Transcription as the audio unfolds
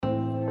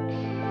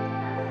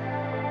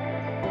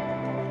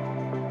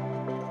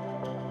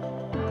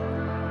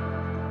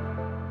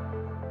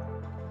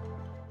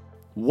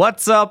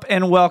What's up,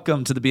 and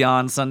welcome to the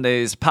Beyond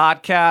Sundays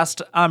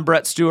podcast. I'm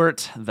Brett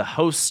Stewart, the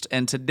host,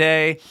 and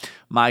today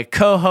my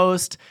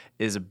co-host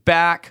is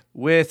back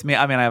with me.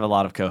 I mean, I have a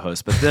lot of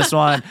co-hosts, but this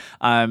one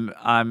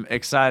I'm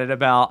excited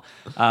about.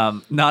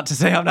 Not to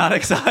say I'm not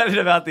excited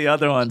about the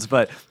other ones,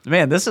 but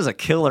man, this is a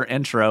killer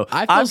intro.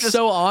 I feel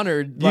so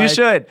honored. You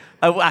should.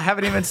 I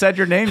haven't even said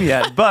your name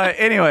yet, but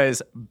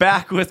anyways,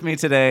 back with me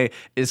today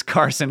is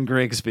Carson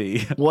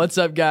Grigsby. What's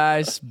up,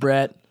 guys?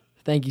 Brett,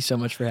 thank you so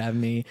much for having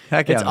me.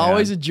 Heck yeah, it's man.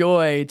 always a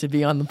joy to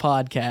be on the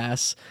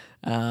podcast.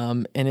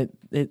 And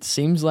it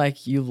seems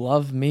like you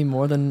love me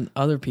more than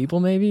other people,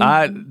 maybe.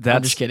 I'm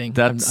just kidding.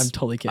 I'm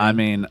totally kidding. I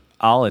mean,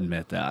 I'll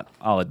admit that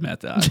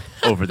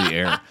over the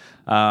air.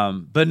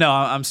 But no,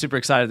 I'm super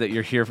excited that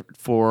you're here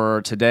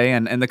for today.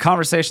 And the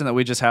conversation that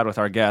we just had with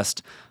our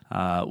guest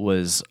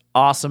was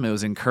awesome. It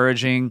was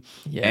encouraging.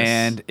 Yes.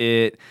 And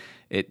it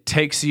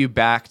takes you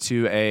back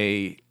to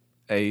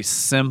a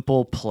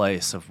simple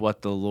place of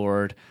what the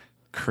Lord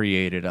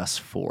created us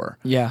for.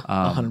 Yeah,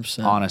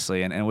 100%.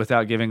 Honestly, and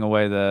without giving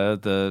away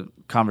the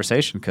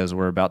conversation, because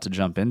we're about to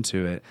jump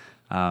into it.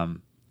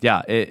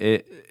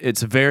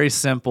 It's very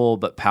simple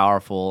but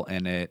powerful,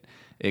 and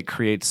it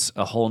creates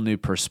a whole new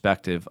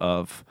perspective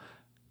of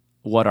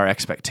what our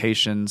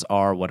expectations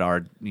are, what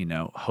our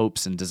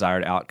hopes and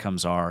desired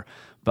outcomes are,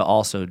 but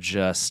also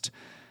just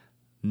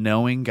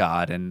knowing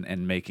God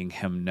and making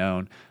Him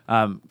known.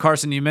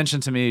 Carson, you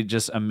mentioned to me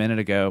just a minute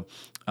ago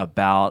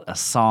about a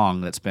song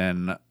that's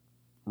been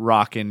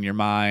rocking your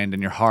mind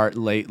and your heart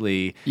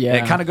lately. Yeah.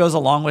 And it kind of goes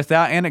along with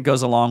that, and it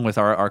goes along with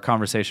our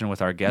conversation with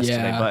our guest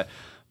today.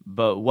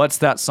 But what's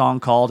that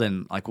song called,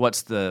 and like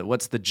what's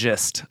the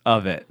gist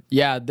of it?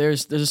 Yeah,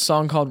 there's a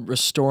song called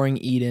Restoring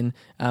Eden.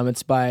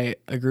 It's by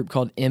a group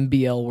called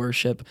MBL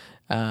Worship,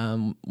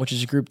 which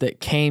is a group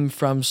that came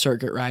from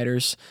Circuit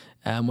Riders,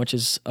 which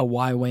is a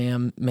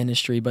YWAM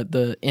ministry, but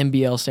the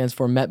MBL stands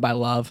for Met by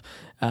Love.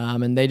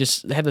 And they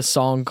have this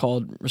song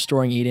called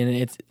Restoring Eden,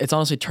 and it's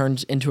honestly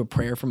turned into a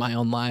prayer for my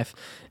own life.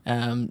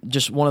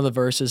 Just one of the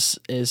verses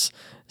is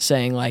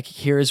saying, like,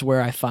 here is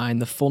where I find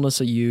the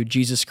fullness of you,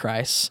 Jesus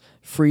Christ.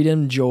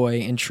 Freedom, joy,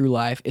 and true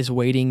life is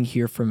waiting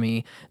here for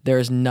me. There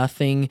is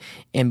nothing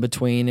in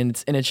between.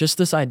 And it's just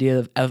this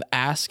idea of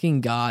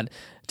asking God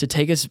to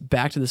take us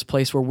back to this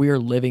place where we are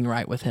living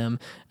right with Him,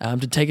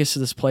 to take us to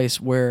this place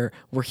where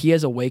He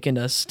has awakened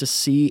us to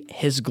see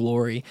His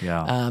glory,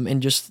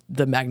 and just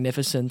the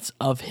magnificence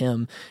of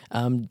Him,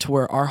 to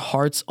where our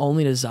heart's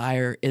only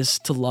desire is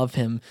to love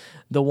Him,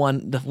 the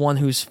one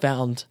who's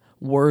found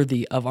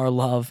worthy of our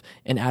love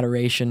and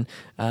adoration.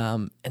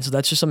 And so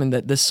that's just something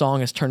that this song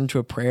has turned into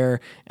a prayer.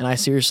 And I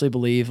seriously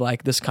believe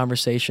like this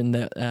conversation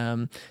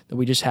that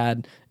we just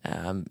had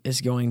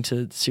is going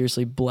to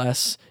seriously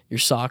bless your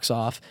socks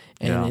off.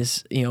 And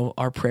is,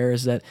 our prayer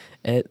is that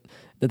that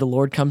the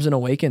Lord comes and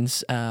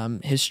awakens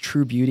His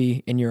true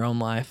beauty in your own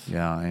life.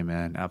 Yeah,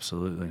 amen.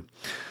 Absolutely.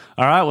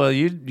 All right, well,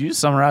 you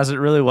summarized it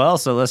really well.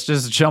 So let's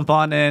just jump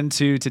on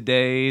into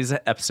today's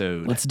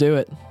episode. Let's do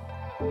it.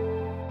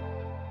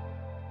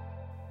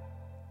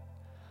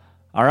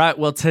 All right,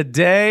 well,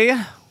 today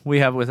we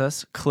have with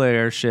us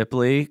Claire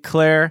Shipley.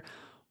 Claire,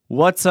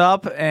 what's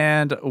up,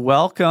 and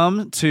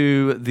welcome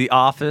to the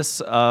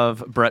office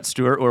of Brett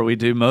Stewart, where we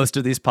do most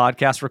of these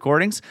podcast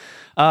recordings.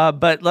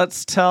 But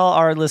let's tell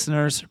our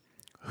listeners,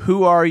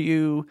 who are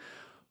you?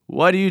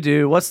 What do you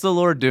do? What's the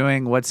Lord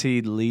doing? What's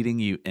He leading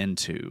you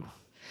into?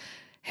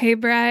 Hey,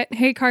 Brett.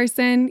 Hey,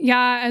 Carson.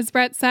 Yeah, as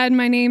Brett said,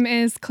 my name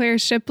is Claire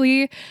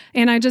Shipley,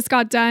 and I just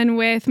got done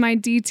with my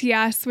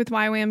DTS with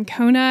YWAM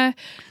Kona.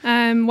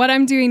 What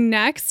I'm doing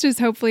next is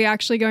hopefully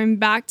actually going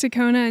back to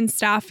Kona and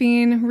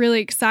staffing. Really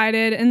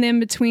excited. And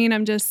then between,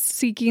 I'm just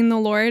seeking the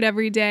Lord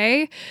every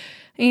day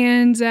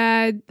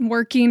and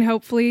working,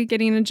 hopefully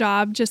getting a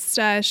job, just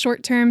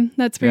short term.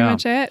 That's pretty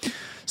much it.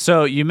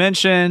 So you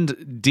mentioned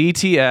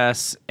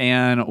DTS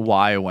and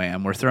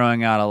YWAM. We're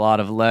throwing out a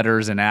lot of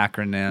letters and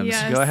acronyms.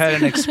 Yes. Go ahead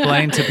and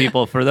explain to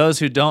people, for those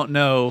who don't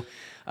know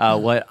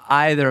what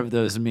either of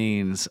those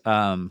means,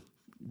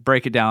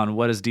 break it down.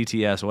 What does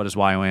DTS, what does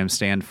YWAM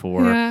stand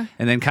for? Yeah.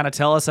 And then kind of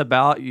tell us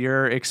about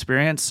your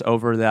experience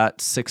over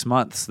that 6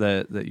 months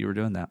that you were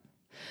doing that.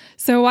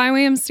 So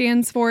YWAM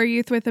stands for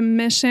Youth with a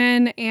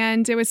Mission,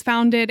 and it was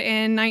founded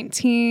in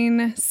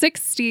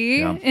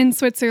 1960 in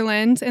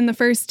Switzerland, and the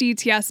first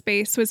DTS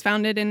base was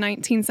founded in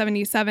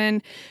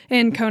 1977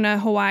 in Kona,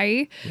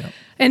 Hawaii. Yep.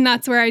 And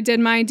that's where I did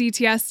my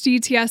DTS.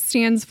 DTS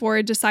stands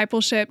for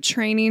Discipleship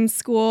Training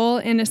School,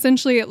 and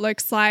essentially it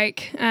looks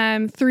like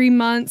 3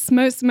 months.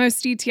 Most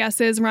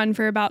DTSs run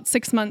for about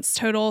 6 months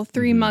total,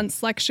 3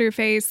 months lecture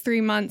phase,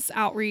 3 months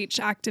outreach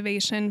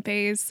activation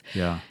phase.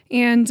 Yeah.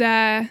 And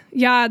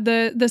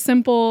the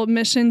simple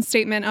mission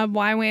statement of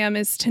YWAM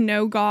is to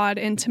know God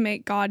and to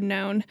make God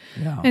known.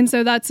 Yeah. And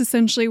so that's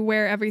essentially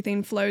where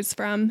everything flows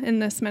from in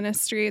this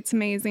ministry. It's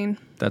amazing.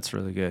 That's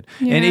really good.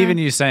 Yeah. And even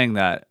you saying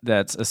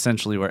that's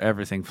essentially where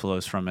everything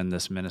flows from in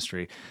this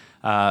ministry.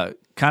 Kind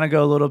of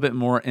go a little bit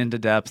more into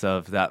depth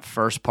of that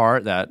first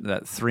part,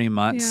 that 3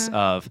 months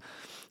of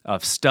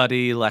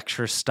study,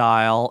 lecture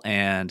style,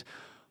 and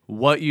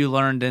what you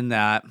learned in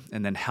that,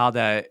 and then how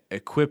that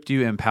equipped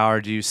you,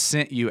 empowered you,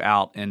 sent you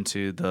out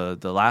into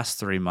the last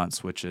 3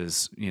 months, which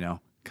is,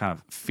 kind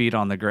of feet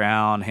on the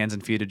ground, hands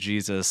and feet of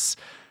Jesus,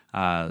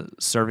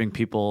 serving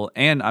people.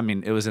 And I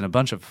mean, it was in a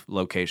bunch of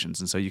locations.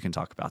 And so you can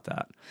talk about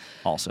that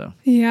also.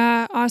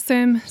 Yeah,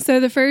 awesome.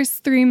 So the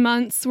first 3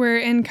 months were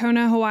in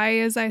Kona, Hawaii,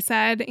 as I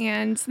said.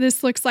 And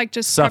this looks like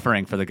just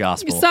suffering for the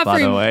gospel,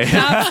 suffering, by the way.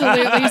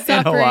 Absolutely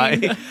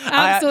suffering.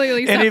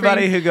 Absolutely suffering.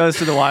 Anybody who goes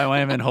to the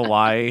YWAM in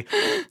Hawaii,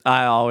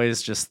 I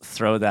always just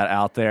throw that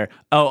out there.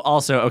 Oh,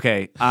 also,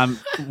 okay,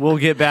 we'll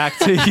get back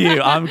to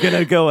you. I'm going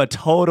to go a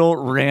total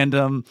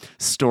random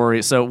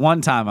story. So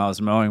one time I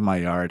was mowing my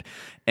yard,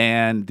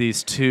 and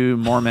these two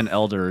Mormon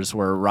elders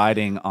were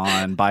riding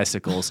on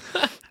bicycles,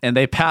 and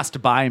they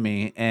passed by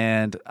me,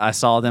 and I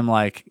saw them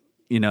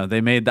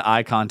they made the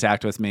eye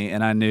contact with me,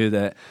 and I knew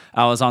that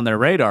I was on their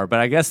radar, but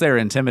I guess they were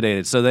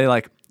intimidated. So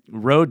they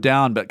rode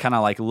down, but kind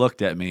of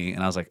looked at me,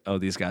 and I was like, oh,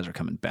 these guys are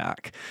coming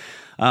back.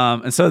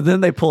 And so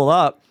then they pull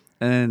up,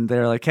 and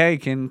they're like, hey,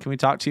 can we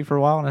talk to you for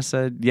a while? And I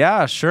said,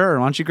 yeah, sure.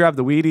 Why don't you grab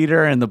the weed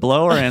eater and the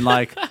blower and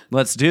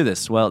let's do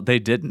this. Well, they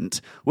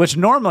didn't, which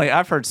normally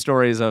I've heard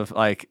stories of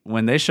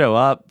when they show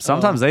up,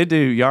 sometimes they do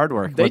yard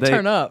work. They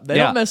turn up. They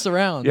don't mess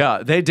around.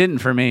 Yeah, they didn't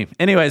for me.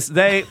 Anyways,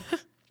 I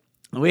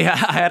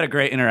had a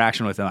great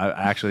interaction with them.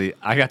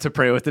 I got to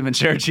pray with them and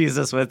share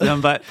Jesus with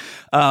them. But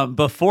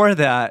before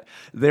that,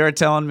 they were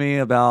telling me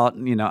about,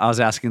 I was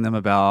asking them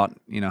about,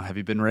 have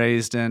you been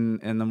raised in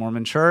the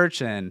Mormon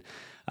church?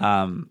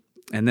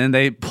 And then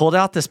they pulled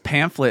out this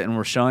pamphlet and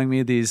were showing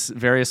me these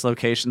various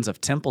locations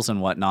of temples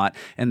and whatnot.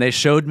 And they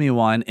showed me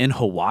one in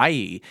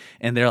Hawaii.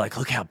 And they're like,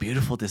 look how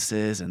beautiful this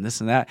is and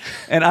this and that.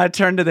 And I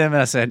turned to them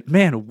and I said,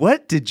 man,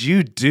 what did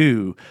you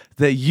do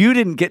that you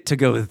didn't get to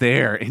go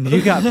there and you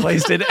got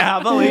placed in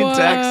Abilene,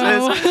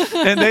 Texas?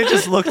 And they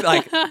just looked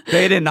like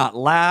they did not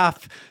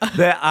laugh.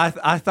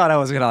 I thought I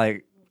was going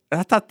to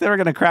I thought they were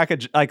going to crack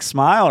a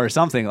smile or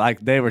something.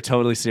 They were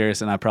totally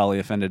serious, and I probably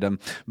offended them.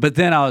 But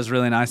then I was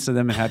really nice to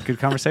them and had good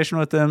conversation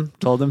with them,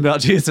 told them about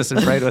Jesus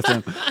and prayed with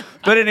them.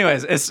 But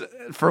anyways, it's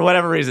for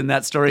whatever reason,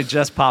 that story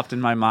just popped in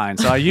my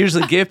mind. So I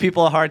usually give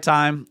people a hard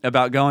time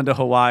about going to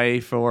Hawaii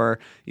for,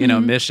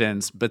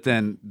 missions, but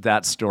then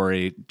that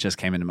story just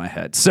came into my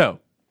head. So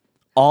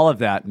all of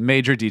that,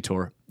 major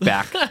detour,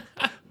 back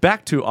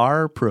to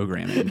our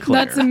programming,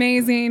 Claire. That's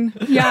amazing.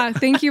 Yeah,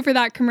 thank you for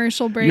that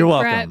commercial break, You're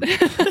welcome. Brett.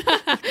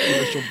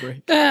 Commercial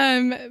break.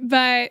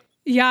 But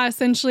yeah,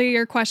 essentially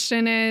your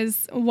question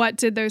is, what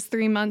did those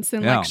 3 months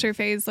in lecture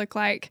phase look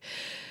like?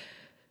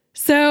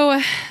 So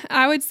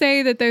I would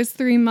say that those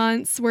 3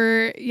 months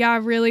were,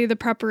 really the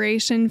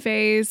preparation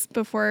phase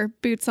before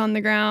boots on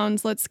the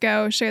ground. Let's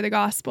go share the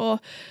gospel.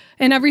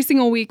 And every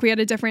single week we had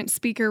a different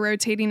speaker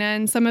rotating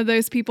in. Some of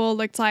those people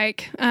looked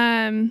like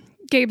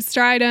Gabe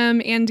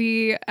Stridham,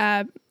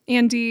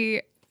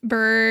 Andy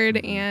Bird,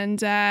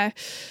 and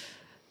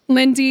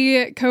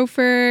Lindy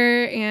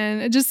Kofer,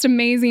 and just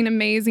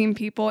amazing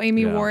people.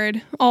 Amy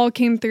Ward all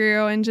came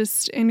through and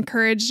just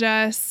encouraged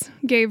us,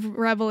 gave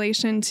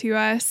revelation to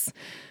us.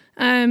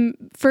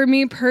 For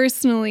me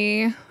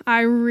personally,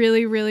 I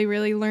really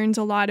learned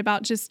a lot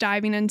about just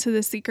diving into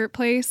the secret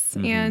place.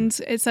 Mm-hmm.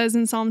 And it says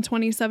in Psalm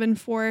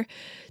 27:4,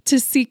 to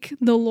seek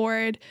the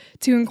Lord,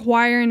 to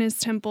inquire in his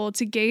temple,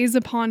 to gaze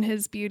upon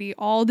his beauty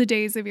all the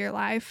days of your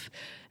life.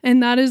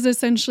 And that is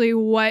essentially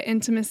what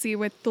intimacy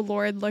with the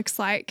Lord looks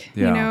like.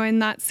 Yeah. In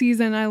that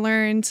season, I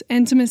learned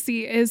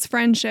intimacy is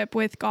friendship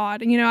with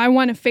God. And, I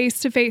want a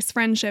face-to-face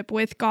friendship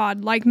with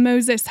God like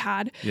Moses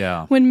had.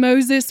 Yeah. When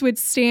Moses would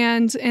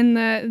stand in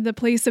the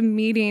place of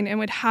meeting and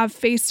would have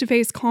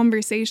face-to-face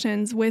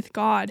conversations with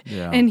God.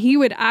 Yeah. And he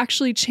would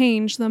actually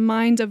change the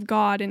mind of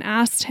God and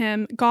asked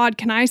him, God,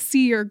 can I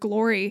see your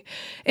glory?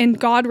 And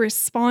God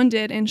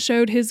responded and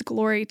showed his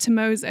glory to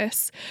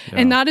Moses. Yeah.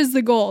 And that is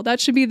the goal.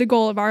 That should be the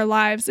goal of our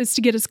lives, is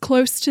to get as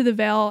close to the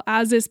veil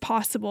as is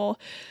possible,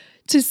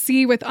 to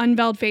see with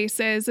unveiled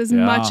faces as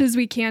much as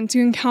we can, to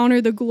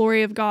encounter the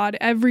glory of God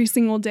every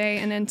single day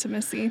in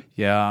intimacy.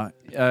 Yeah.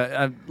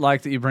 I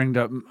like that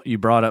you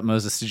brought up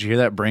Moses. Did you hear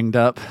that bringed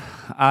up?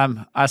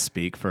 I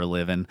speak for a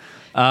living.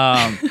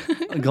 Glad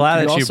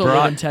that you also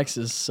brought live in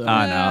Texas. So.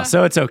 I know.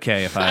 So it's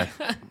okay if I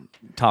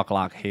talk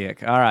like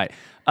hick. All right.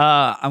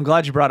 I'm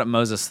glad you brought up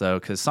Moses though,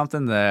 because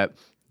something that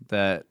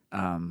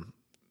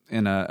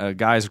in a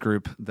guys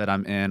group that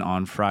I'm in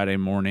on Friday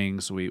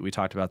mornings, we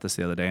talked about this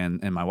the other day,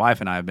 and my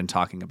wife and I have been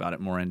talking about it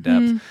more in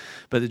depth.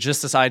 But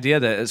just this idea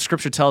that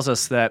Scripture tells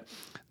us that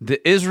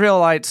the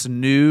Israelites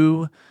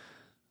knew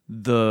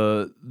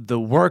the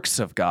works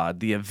of God,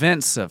 the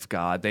events of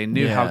God. They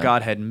knew how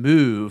God had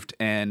moved,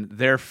 and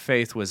their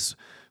faith was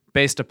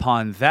based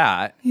upon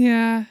that.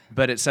 Yeah.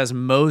 But it says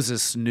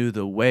Moses knew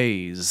the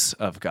ways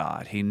of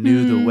God. He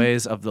knew the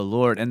ways of the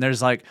Lord. And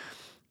there's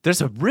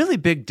there's a really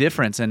big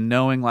difference in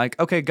knowing like,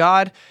 okay,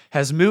 God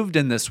has moved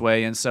in this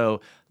way, and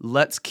so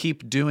let's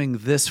keep doing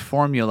this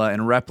formula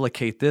and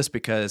replicate this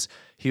because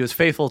he was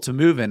faithful to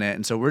move in it,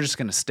 and so we're just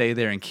going to stay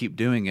there and keep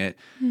doing it,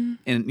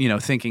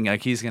 and thinking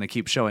like he's going to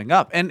keep showing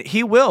up, and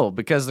he will,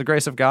 because the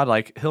grace of God,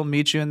 like he'll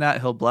meet you in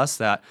that, he'll bless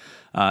that,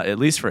 at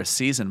least for a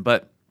season.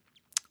 But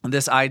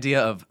this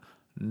idea of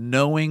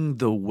knowing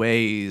the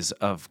ways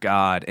of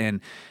God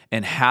and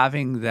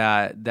having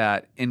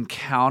that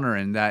encounter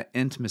and that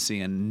intimacy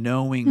and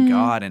knowing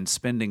God and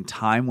spending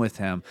time with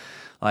him.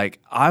 Like,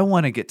 I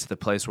want to get to the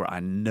place where I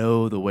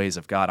know the ways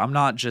of God. I'm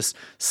not just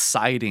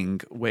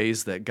citing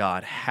ways that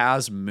God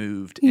has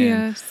moved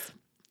in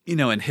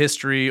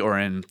history or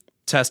in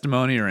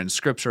testimony or in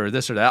scripture or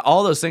this or that.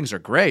 All those things are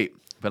great,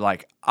 but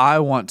like, I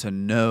want to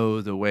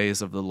know the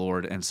ways of the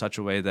Lord in such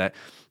a way that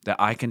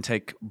I can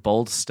take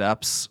bold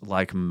steps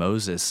like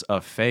Moses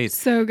of faith,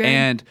 so good,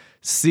 and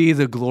see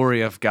the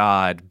glory of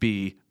God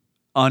be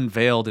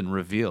unveiled and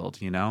revealed,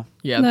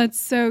 Yeah. That's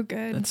so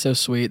good. That's so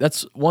sweet.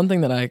 That's one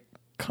thing that I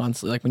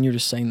constantly, like when you're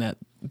just saying that,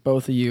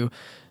 both of you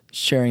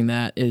sharing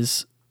that,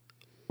 is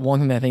one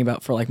thing that I think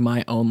about for like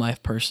my own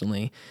life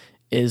personally,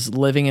 is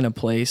living in a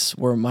place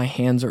where my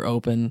hands are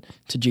open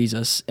to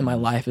Jesus and my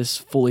life is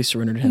fully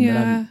surrendered to him.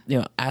 That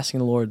I'm, asking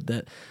the Lord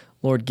that,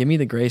 Lord, give me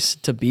the grace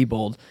to be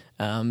bold.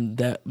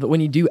 But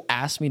when you do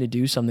ask me to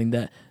do something,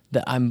 that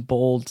I'm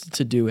bold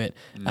to do it.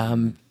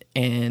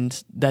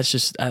 And that's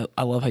just,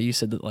 I love how you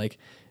said that, like,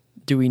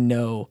 do we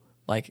know,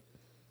 like,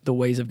 the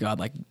ways of God?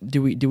 Like,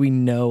 do we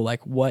know,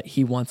 like, what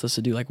he wants us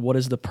to do? Like, what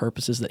is the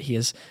purposes that he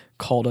has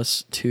called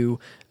us to?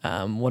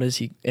 What has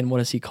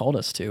he called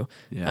us to?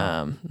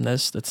 Yeah.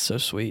 That's so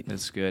sweet.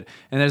 That's good.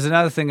 And there's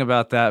another thing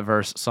about that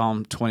verse,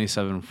 Psalm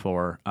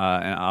 27:4,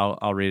 and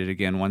I'll read it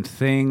again. One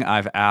thing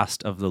I've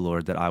asked of the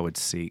Lord that I would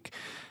seek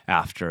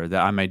after,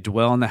 that I may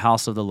dwell in the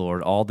house of the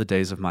Lord all the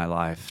days of my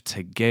life,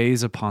 to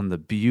gaze upon the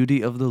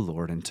beauty of the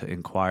Lord and to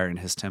inquire in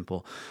his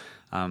temple.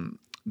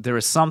 There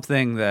was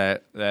something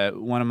that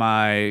one of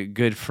my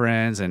good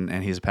friends, and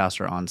he's a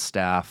pastor on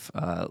staff,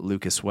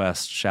 Lucas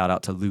West, shout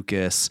out to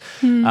Lucas.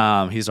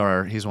 He's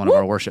one of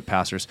our worship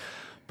pastors.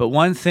 But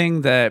one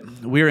thing that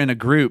we were in a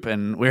group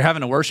and we were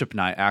having a worship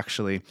night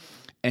actually,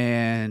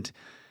 and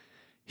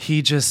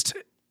he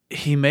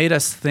made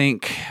us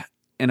think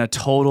in a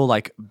total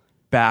like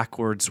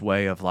backwards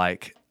way of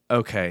like,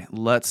 okay,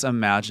 let's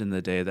imagine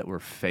the day that we're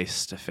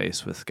face to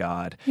face with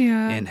God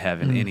in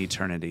heaven, in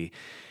eternity.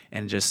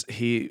 And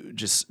he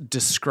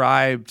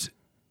described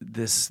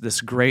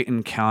this great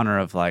encounter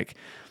of like,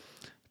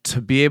 to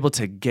be able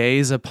to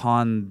gaze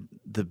upon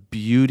the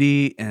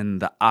beauty in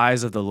the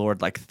eyes of the Lord.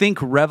 Like, think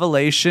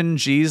Revelation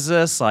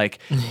Jesus, like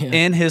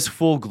in his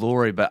full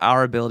glory, but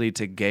our ability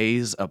to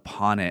gaze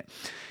upon it.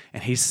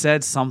 And he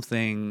said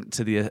something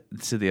to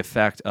the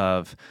effect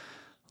of,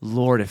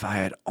 Lord, if I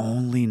had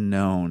only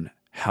known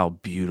how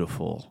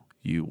beautiful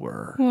you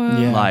were. Wow.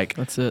 Yeah, like,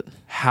 that's it.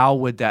 How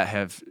would that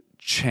have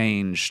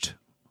changed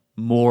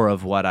more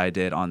of what I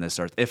did on this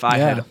earth? If I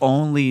had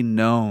only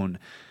known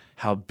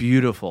how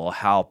beautiful,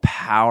 how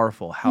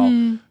powerful,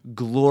 how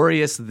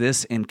glorious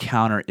this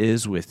encounter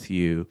is with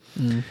you.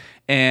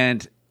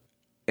 And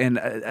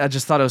I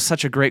just thought it was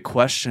such a great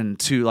question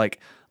to like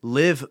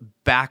live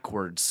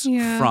backwards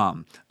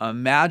from.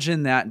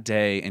 Imagine that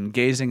day and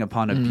gazing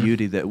upon a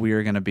beauty that we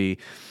are going to be,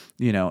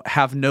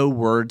 have no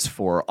words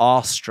for,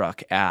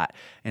 awestruck at,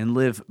 and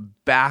live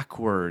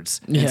backwards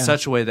in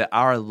such a way that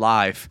our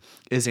life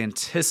is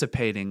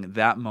anticipating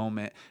that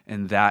moment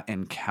and that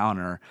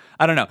encounter.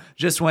 I don't know,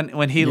 just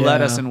when he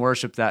led us in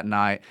worship that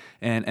night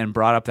and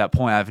brought up that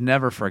point, I've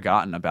never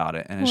forgotten about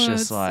it. And it's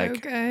just like,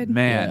 so good.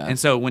 man. Yeah. And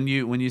so when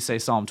you say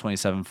Psalm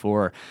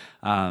 27:4,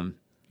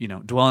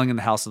 dwelling in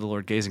the house of the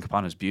Lord, gazing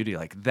upon his beauty,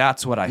 like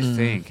that's what I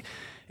think.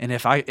 And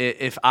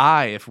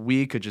if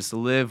we could just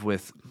live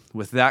with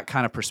that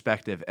kind of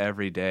perspective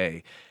every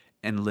day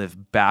and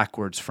live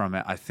backwards from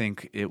it, I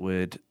think it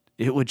would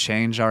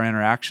change our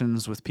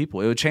interactions with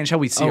people. It would change how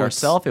we see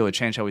ourselves. It would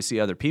change how we see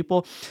other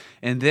people.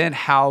 And then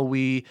how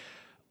we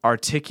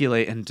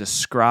articulate and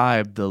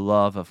describe the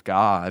love of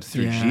God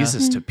through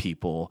Jesus to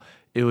people.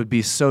 It would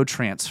be so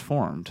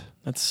transformed.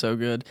 That's so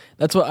good.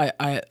 That's what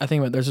I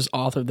think about. There's this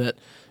author that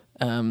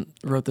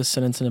wrote this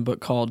sentence in a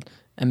book called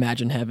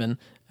Imagine Heaven.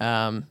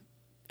 And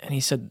he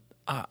said,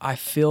 I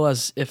feel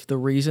as if the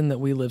reason that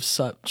we live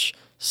such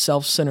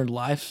self-centered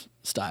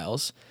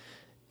lifestyles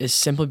is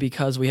simply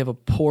because we have a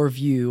poor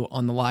view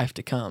on the life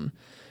to come.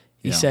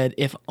 He said,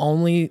 if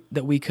only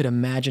that we could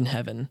imagine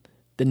heaven,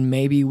 then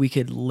maybe we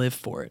could live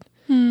for it.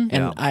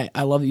 And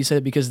I love that you said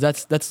it, because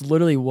that's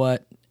literally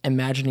what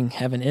imagining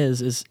heaven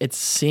is it's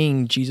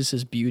seeing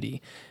Jesus's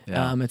beauty.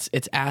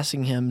 It's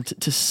asking him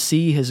to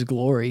see his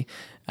glory.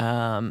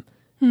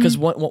 Because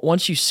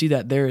once you see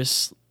that,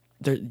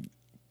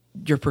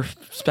 your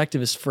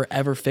perspective is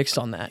forever fixed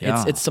on that.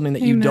 It's something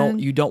that you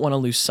don't want to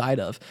lose sight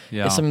of.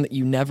 It's something that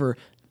you never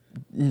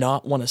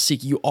not want to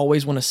seek. You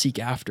always want to seek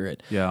after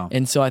it.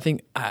 And so I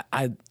think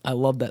I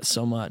love that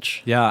so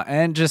much.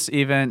 And just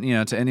even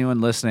to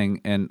anyone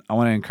listening, and I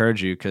want to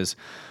encourage you, because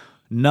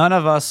none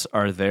of us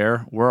are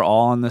there. We're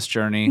all on this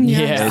journey.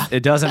 Yeah.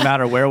 It doesn't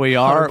matter where we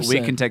are. 100%.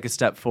 We can take a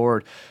step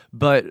forward.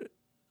 But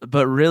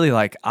really,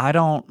 like, I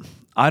don't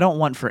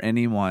want for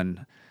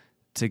anyone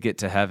to get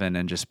to heaven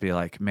and just be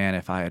like, man,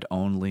 if I had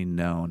only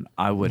known,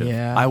 I would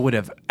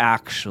have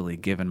actually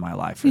given my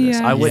life for this.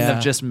 Yes. I wouldn't Yeah.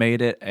 have just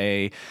made it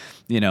an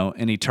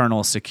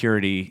eternal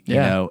security,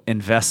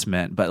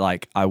 investment, but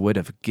like I would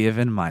have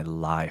given my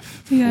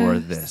life for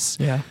Yes. this.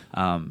 Yeah.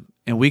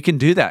 And we can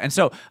do that. And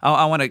so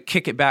I want to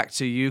kick it back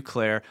to you,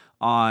 Claire,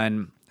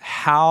 on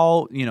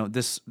how,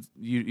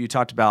 you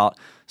talked about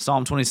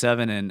Psalm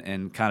 27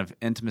 and kind of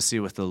intimacy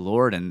with the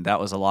Lord. And that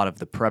was a lot of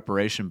the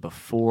preparation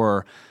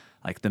before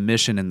like the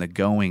mission and the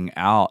going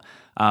out.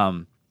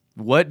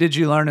 What did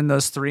you learn in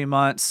those 3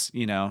 months?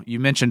 You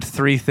mentioned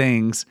 3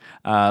 things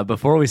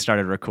before we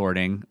started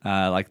recording,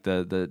 like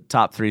the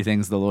top 3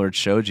 things the Lord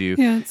showed you.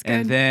 Yeah, that's good.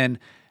 And then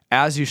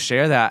as you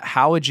share that,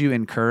 how would you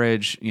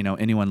encourage,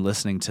 anyone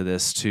listening to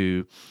this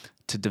to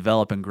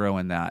develop and grow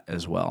in that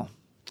as well?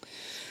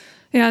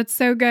 Yeah, it's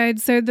so good.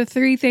 So the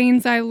 3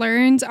 things I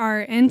learned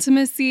are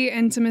intimacy,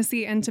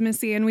 intimacy,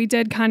 intimacy. And we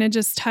did kind of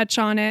just touch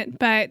on it.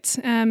 But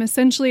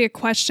essentially a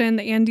question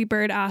that Andy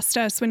Bird asked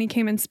us when he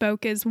came and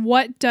spoke is,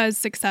 what does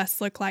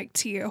success look like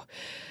to you?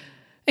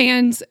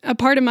 And a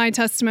part of my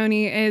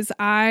testimony is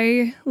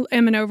I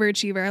am an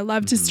overachiever. I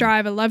love to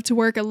strive. I love to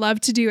work. I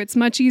love to do. It's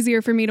much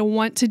easier for me to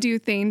want to do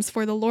things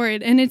for the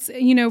Lord. And it's,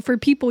 for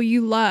people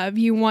you love,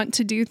 you want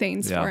to do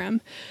things for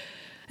Him.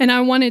 And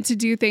I wanted to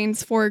do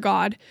things for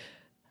God.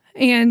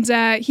 And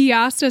he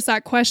asked us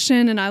that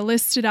question, and I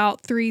listed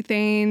out 3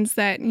 things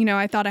that,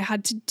 I thought I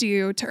had to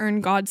do to earn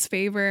God's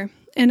favor.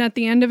 And at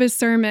the end of his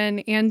sermon,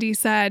 Andy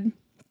said,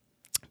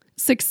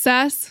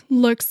 success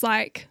looks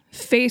like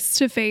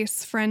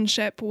face-to-face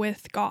friendship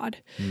with God.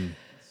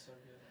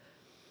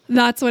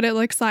 That's what it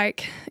looks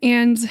like.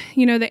 And,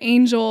 the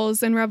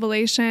angels in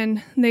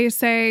Revelation, they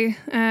say,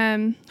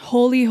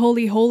 holy,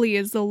 holy, holy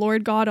is the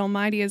Lord God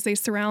Almighty, as they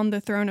surround the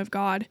throne of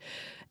God.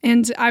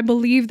 And I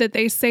believe that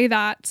they say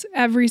that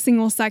every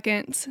single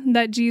second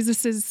that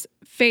Jesus's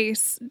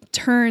face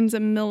turns a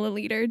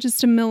milliliter,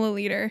 just a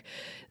milliliter.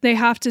 They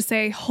have to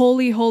say,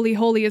 holy, holy,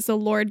 holy is the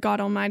Lord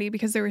God Almighty,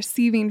 because they're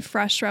receiving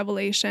fresh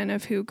revelation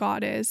of who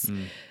God is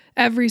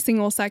every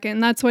single second.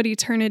 And that's what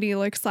eternity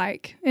looks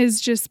like, is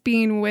just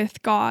being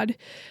with God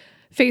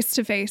face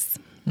to face.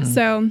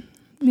 So,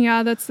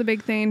 yeah, that's the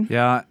big thing.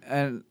 Yeah,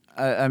 and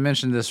I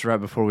mentioned this right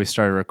before we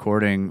started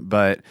recording,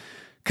 but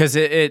because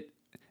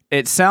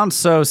it sounds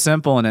so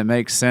simple and it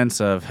makes sense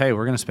of, hey,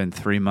 we're going to spend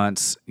 3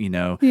 months,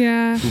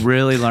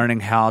 really learning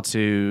how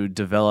to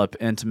develop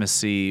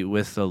intimacy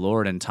with the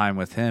Lord and time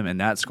with Him.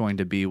 And that's going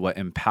to be what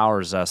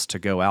empowers us to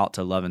go out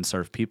to love and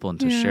serve people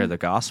and to share the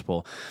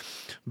gospel.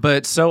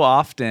 But so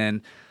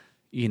often,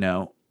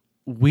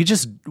 we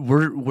just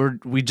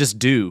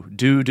do.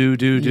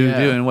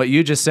 And what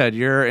you just said,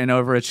 you're an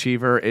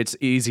overachiever. It's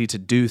easy to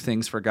do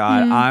things for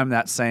God. I'm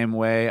that same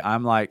way.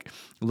 I'm like,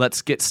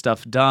 let's get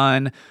stuff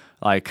done.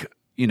 Like,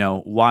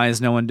 why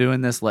is no one doing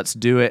this? Let's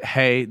do it.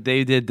 Hey,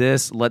 they did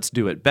this. Let's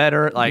do it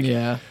better.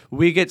 Like,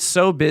 we get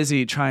so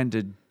busy trying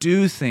to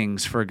do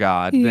things for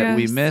God that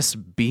we miss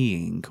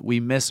being. We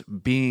miss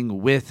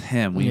being with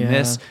Him. We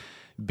miss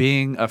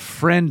being a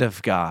friend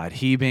of God.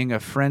 He being a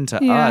friend to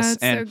us.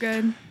 It's so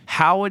good.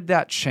 How would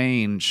that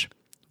change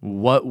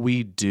what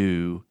we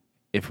do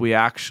if we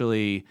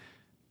actually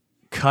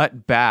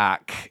cut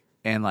back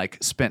and like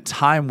spent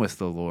time with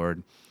the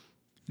Lord?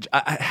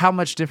 How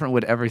much different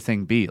would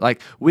everything be?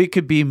 Like, we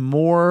could be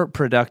more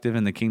productive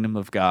in the kingdom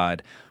of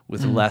God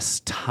with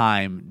less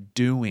time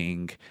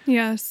doing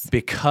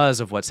because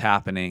of what's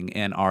happening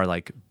in our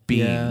like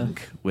being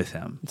with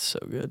Him. It's so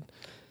good.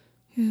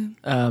 Yeah.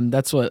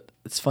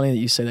 It's funny that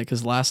you say that,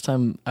 because last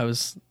time I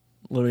was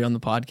literally on the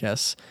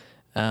podcast,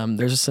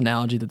 there's this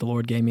analogy that the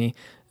Lord gave me,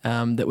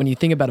 that when you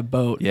think about a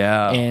boat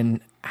and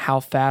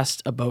how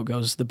fast a boat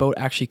goes, the boat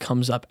actually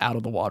comes up out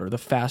of the water. The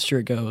faster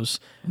it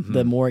goes,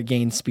 the more it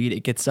gains speed.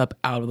 It gets up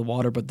out of the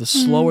water, but the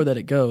slower that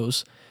it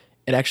goes,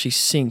 it actually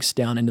sinks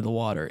down into the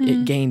water.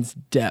 It gains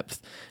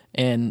depth.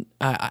 And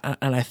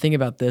I think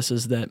about this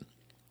is that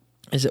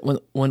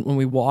when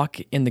we walk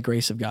in the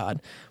grace of God,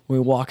 when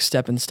we walk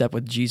step in step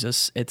with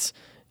Jesus, it's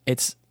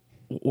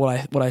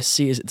what I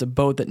see is it's a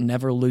boat that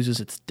never loses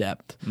its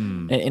depth,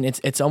 and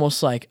it's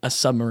almost like a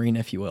submarine,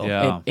 if you will.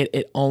 Yeah.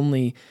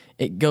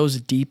 It goes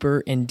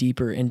deeper and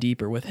deeper and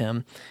deeper with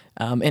Him,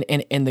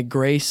 and the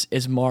grace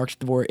is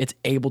marked where it's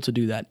able to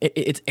do that.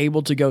 It's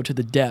able to go to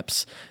the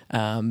depths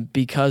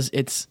because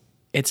it's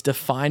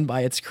defined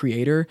by its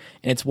Creator,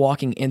 and it's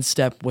walking in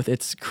step with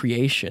its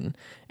creation.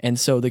 And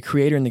so the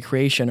Creator and the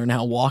creation are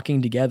now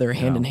walking together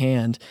hand in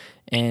hand,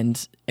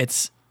 and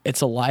it's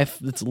a life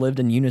that's lived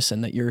in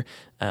unison, that you're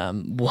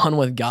one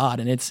with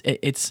God, and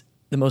it's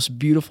the most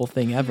beautiful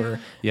thing ever.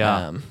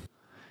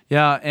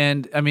 Yeah,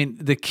 and I mean,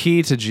 the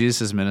key to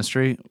Jesus'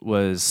 ministry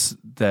was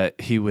that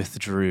He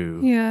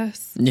withdrew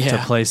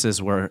to places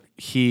where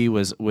He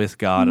was with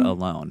God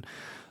alone.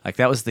 Like,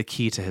 that was the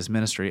key to His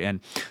ministry.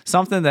 And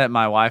something that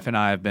my wife and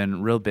I have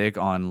been real big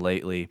on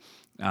lately,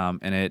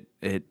 and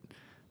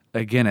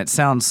again, it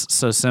sounds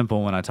so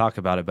simple when I talk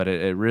about it, but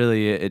it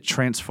really, it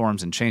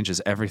transforms and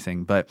changes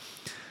everything. But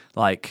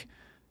like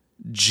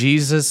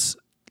Jesus,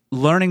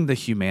 learning the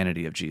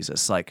humanity of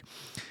Jesus, like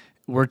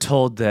we're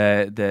told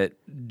that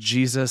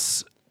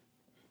Jesus,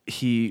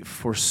 he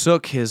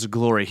forsook his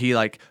glory. He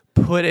like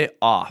put it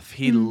off.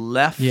 He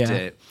left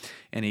it,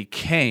 and he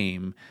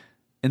came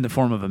in the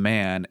form of a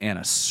man and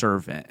a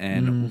servant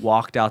and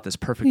walked out this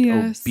perfect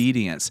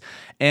obedience.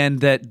 And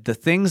that the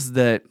things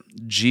that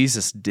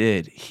Jesus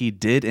did, he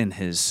did in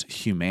his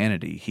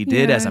humanity. He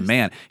did as a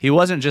man. He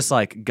wasn't just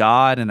like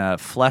God in a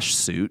flesh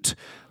suit,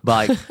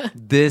 but like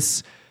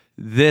this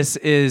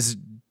is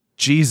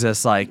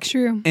Jesus, like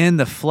in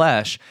the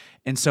flesh.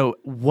 And so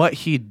what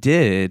he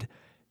did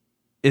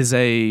is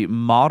a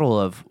model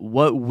of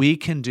what we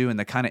can do and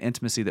the kind of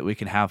intimacy that we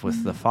can have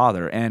with the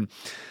Father. And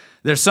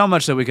there's so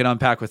much that we could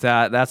unpack with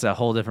that. That's a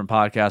whole different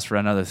podcast for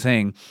another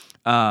thing.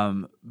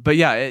 But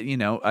yeah,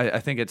 I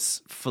think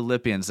it's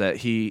Philippians that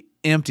he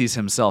empties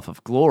himself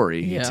of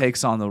glory. He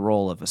takes on the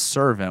role of a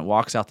servant,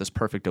 walks out this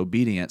perfect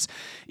obedience,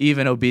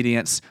 even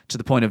obedience to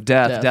the point of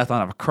death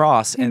on a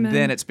cross. Amen. And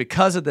then it's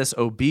because of this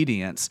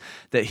obedience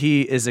that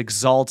he is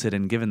exalted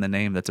and given the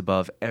name that's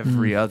above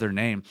every other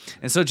name.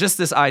 And so just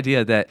this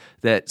idea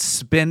that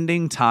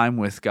spending time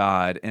with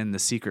God in the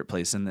secret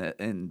place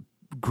and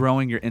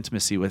growing your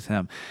intimacy with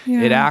him,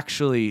 it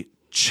actually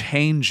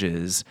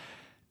changes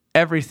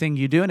everything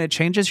you do, and it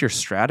changes your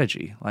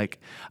strategy. Like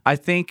I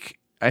think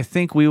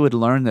we would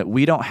learn that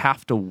we don't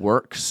have to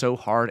work so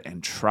hard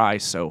and try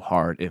so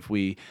hard if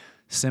we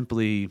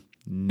simply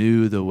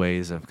knew the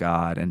ways of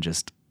God and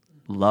just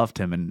loved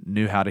him and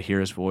knew how to hear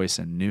his voice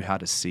and knew how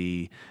to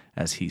see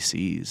as he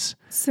sees.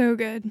 So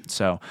good.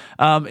 So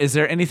is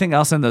there anything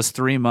else in those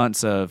 3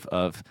 months of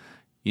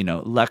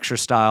lecture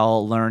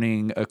style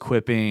learning,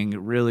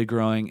 equipping, really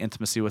growing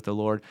intimacy with the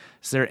Lord?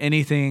 Is there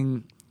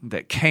anything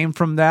that came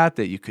from that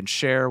you can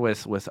share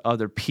with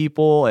other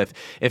people?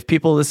 If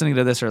people listening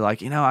to this are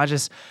like,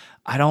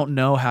 I don't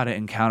know how to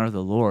encounter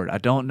the Lord. I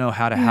don't know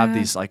how to have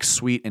these like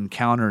sweet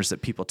encounters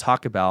that people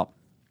talk about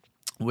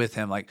with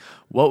him. Like,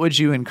 what would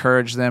you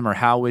encourage them, or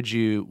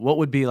what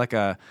would be like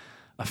a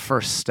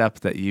first step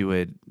that you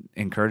would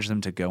encourage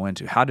them to go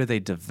into? How do they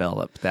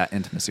develop that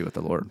intimacy with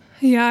the Lord?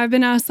 Yeah, I've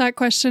been asked that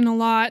question a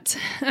lot,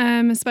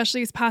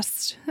 especially these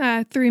past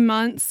 3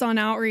 months on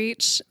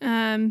outreach,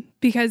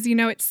 because,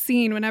 it's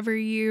seen whenever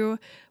you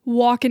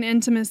walk in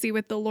intimacy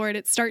with the Lord,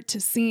 it starts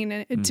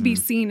to be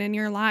seen in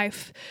your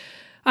life.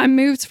 I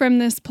moved from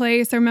this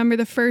place. I remember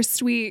the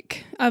first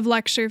week of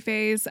lecture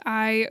phase,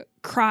 I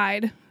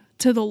cried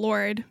to the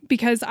Lord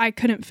because I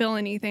couldn't feel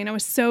anything. I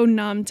was so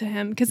numb to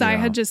him because I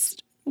had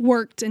just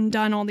worked and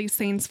done all these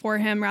things for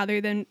him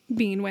rather than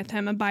being with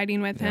him,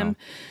 abiding with him.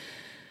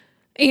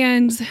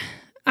 And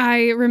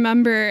I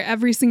remember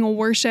every single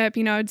worship,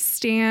 I'd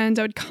stand,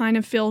 I would kind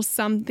of feel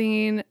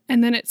something.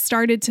 And then it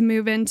started to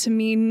move into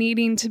me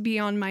needing to be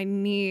on my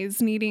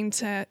knees, needing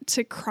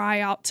to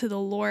cry out to the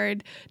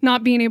Lord,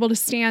 not being able to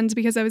stand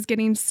because I was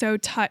getting so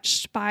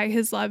touched by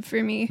his love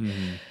for me.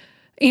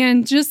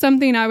 And just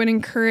something I would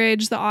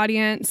encourage the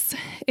audience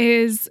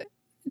is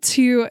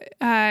to,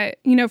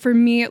 for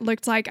me, it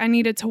looked like I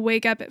needed to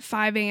wake up at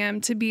 5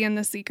 a.m. to be in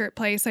the secret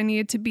place. I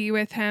needed to be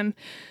with him.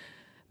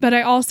 But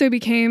I also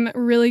became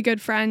really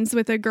good friends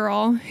with a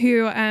girl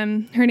who,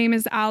 her name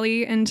is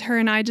Allie, and her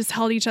and I just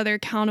held each other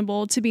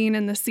accountable to being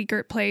in the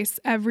secret place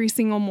every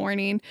single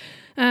morning.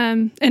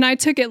 And I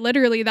took it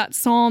literally, that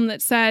psalm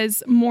that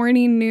says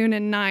morning, noon,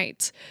 and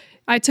night.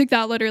 I took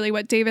that literally,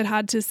 what David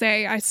had to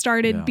say. I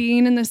started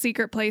being in the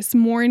secret place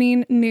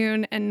morning,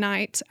 noon, and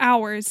night,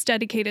 hours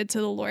dedicated to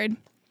the Lord.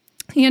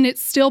 And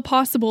it's still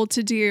possible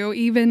to do,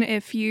 even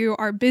if you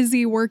are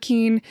busy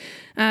working,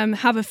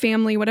 have a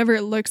family, whatever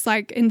it looks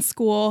like in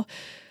school,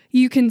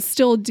 you can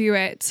still do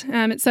it.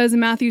 It says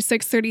in Matthew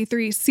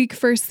 6:33, seek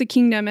first the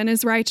kingdom and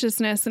his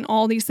righteousness, and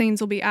all these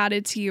things will be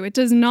added to you. It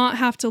does not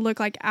have to look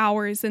like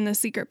hours in the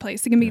secret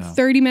place. It can be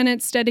 30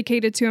 minutes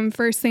dedicated to him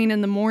first thing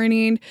in the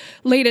morning,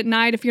 late at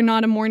night if you're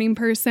not a morning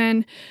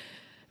person.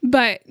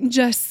 But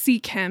just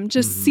seek him,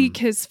 seek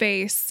his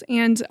face.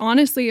 And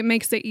honestly, it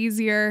makes it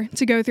easier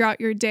to go throughout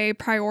your day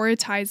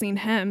prioritizing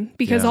him,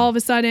 because all of a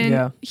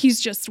sudden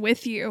he's just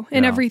with you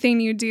in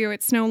everything you do.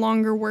 It's no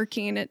longer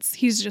working.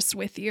 He's just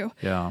with you.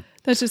 Yeah.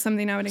 That's just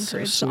something I would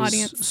encourage the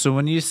audience. So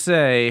when you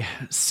say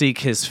seek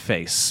his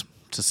face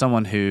to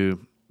someone who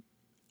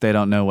they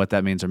don't know what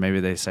that means, or maybe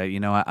they say,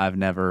 I've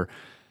never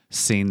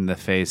seen the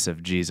face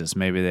of Jesus.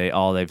 Maybe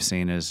all they've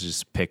seen is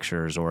just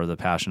pictures or the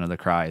Passion of the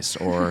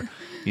Christ or,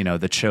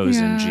 the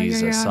chosen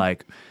Jesus.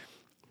 Like,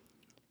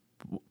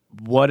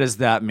 what does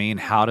that mean?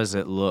 How does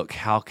it look?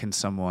 How can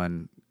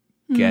someone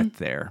get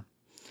there?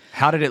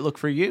 How did it look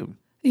for you?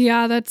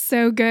 Yeah, that's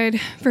so good.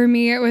 For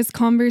me, it was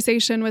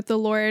conversation with the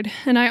Lord.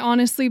 And I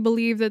honestly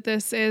believe that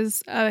this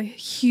is a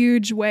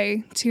huge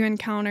way to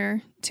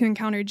encounter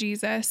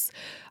Jesus.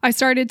 I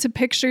started to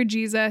picture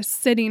Jesus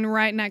sitting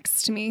right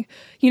next to me.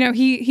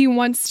 He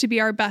wants to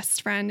be our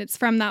best friend. It's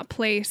from that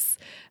place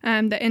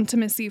the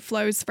intimacy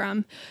flows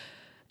from.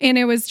 And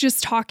it was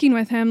just talking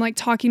with him, like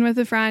talking with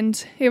a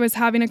friend. It was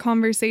having a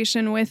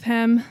conversation with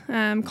him,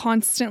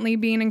 constantly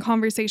being in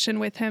conversation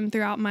with him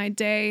throughout my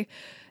day.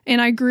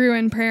 And I grew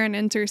in prayer and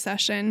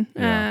intercession.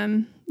 Yeah.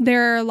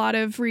 There are a lot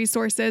of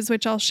resources,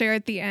 which I'll share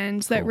at the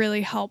end, that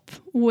really help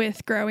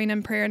with growing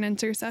in prayer and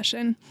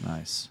intercession.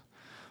 Nice.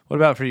 What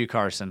about for you,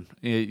 Carson?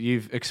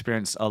 You've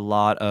experienced a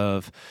lot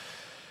of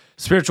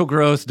spiritual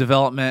growth,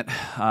 development,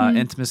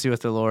 intimacy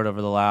with the Lord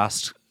over the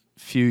last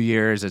few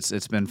years.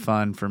 It's been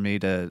fun for me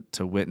to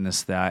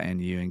witness that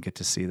in you and get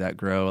to see that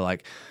grow.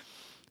 Like,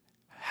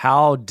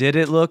 how did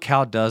it look?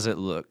 How does it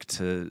look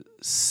to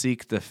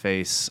seek the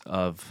face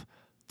of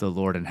the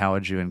Lord? And how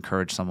would you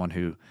encourage someone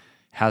who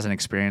hasn't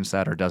experienced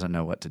that or doesn't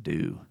know what to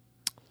do?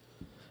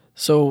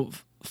 So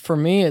for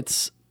me,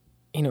 it's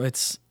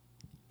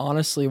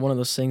honestly one of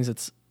those things.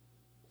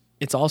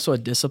 It's also a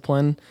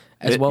discipline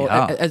as well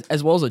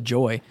as a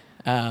joy.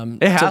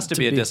 It has to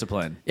be a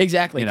discipline.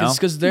 Exactly.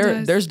 Because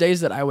there's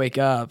days that I wake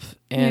up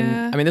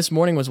and I mean, this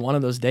morning was one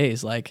of those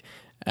days. Like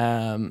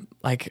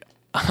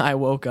I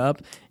woke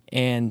up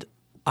and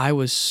I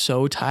was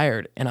so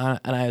tired, and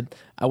I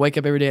wake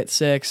up every day at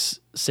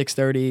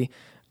 6:30.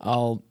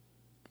 I'll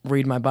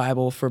read my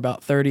Bible for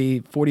about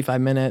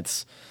 45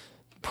 minutes,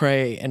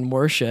 pray and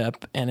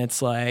worship, and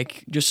it's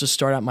like just to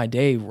start out my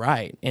day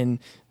right and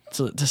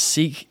to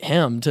seek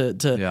Him,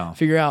 to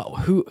figure out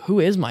who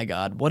is my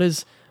God, what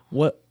is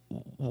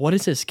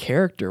His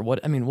character,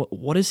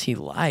 what is He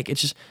like?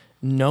 It's just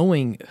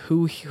knowing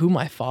who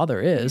my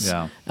Father is,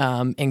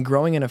 and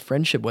growing in a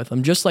friendship with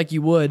Him, just like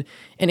you would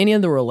in any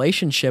other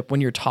relationship. When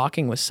you're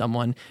talking with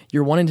someone,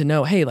 you're wanting to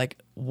know, hey, like,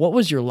 what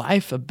was your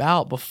life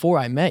about before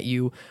I met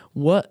you?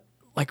 What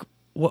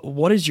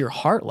is your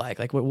heart like?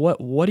 Like,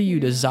 what do you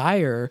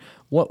desire?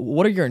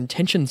 What are your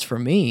intentions for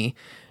me?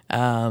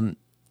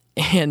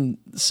 And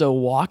so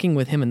walking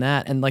with Him in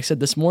that, and like I said,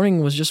 this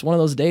morning was just one of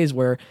those days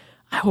where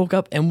I woke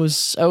up and was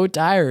so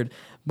tired,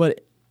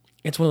 but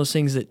it's one of those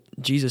things that,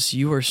 Jesus,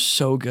 you are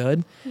so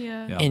good,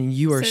 and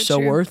you are so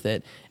worth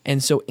it.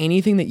 And so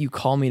anything that you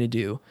call me to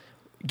do,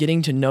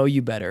 getting to know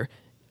you better,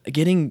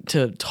 getting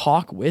to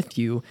talk with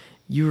you,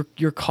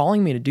 you're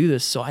calling me to do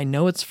this, so I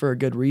know it's for a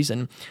good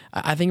reason.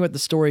 I think about the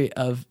story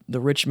of the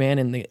rich man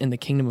in the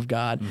kingdom of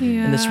God.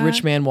 And this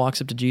rich man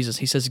walks up to Jesus.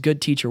 He says, "Good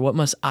teacher, what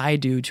must I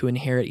do to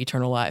inherit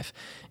eternal life?"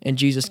 And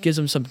Jesus gives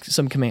him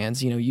some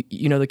commands.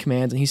 You know the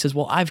commands. And he says,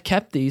 "Well, I've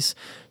kept these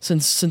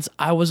since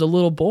I was a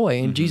little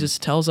boy." And Jesus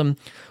tells him,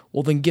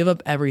 "Well, then give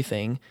up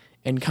everything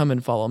and come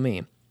and follow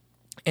me."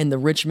 And the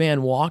rich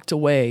man walked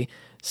away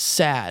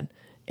sad,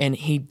 and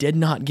he did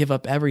not give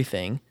up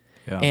everything.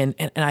 And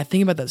I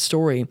think about that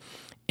story,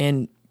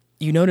 and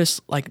you notice,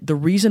 like, the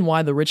reason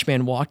why the rich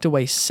man walked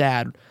away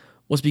sad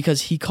was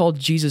because he called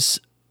Jesus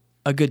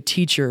a good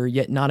teacher,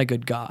 yet not a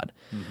good God.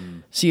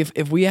 See,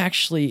 if we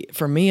actually,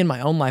 for me in my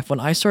own life, when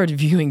I started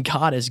viewing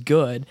God as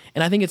good,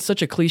 and I think it's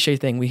such a cliche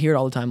thing, we hear it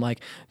all the time, like,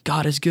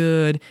 God is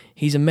good,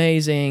 He's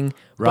amazing.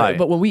 Right.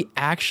 But when we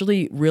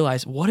actually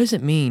realize, what does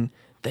it mean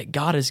that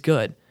God is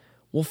good?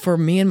 Well, for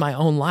me in my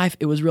own life,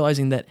 it was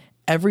realizing that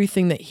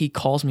everything that He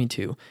calls me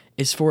to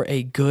is for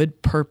a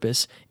good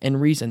purpose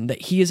and reason,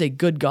 that He is a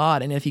good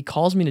God. And if He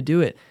calls me to do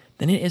it,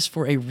 then it is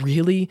for a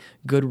really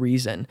good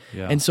reason.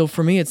 And so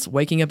for me, it's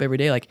waking up every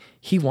day, like,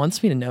 He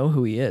wants me to know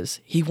who He is.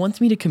 He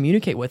wants me to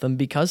communicate with Him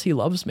because He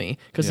loves me,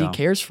 because He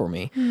cares for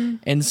me.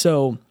 And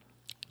so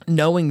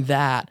knowing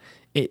that,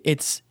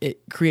 it's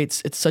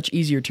such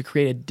easier to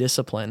create a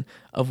discipline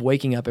of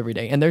waking up every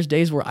day. And there's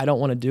days where I don't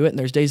want to do it, and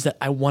there's days that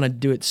I want to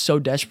do it so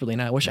desperately,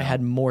 and I wish I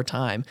had more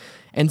time.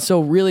 And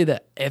so really,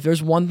 that if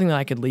there's one thing that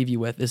I could leave you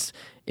with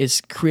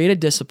is create a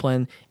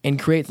discipline, and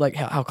create, like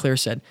how Claire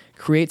said,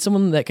 create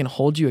someone that can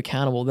hold you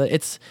accountable. That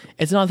it's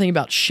not a thing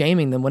about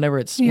shaming them when it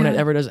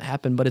ever doesn't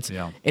happen, but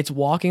it's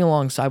walking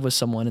alongside with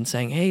someone and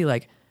saying, hey,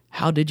 like,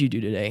 how did you do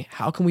today?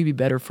 How can we be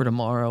better for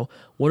tomorrow?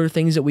 What are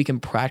things that we can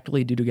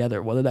practically do together?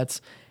 Whether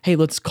that's, hey,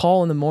 let's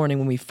call in the morning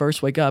when we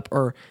first wake up,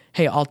 or,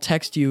 hey, I'll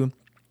text you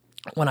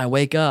when I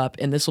wake up,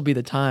 and this will be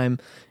the time.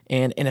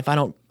 And if I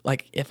don't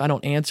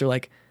answer,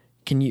 like,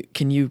 can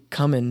you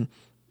come and,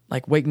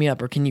 like, wake me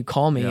up, or can you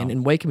call me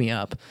and wake me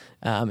up,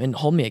 and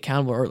hold me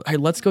accountable? Or, hey,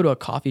 let's go to a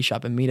coffee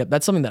shop and meet up.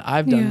 That's something that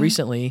I've done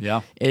recently,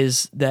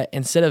 is that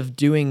instead of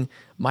doing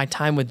my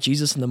time with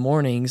Jesus in the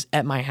mornings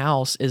at my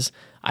house, is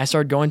I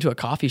started going to a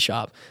coffee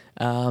shop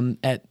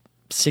at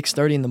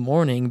 6:30 in the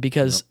morning,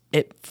 because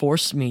it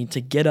forced me to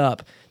get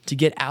up, to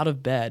get out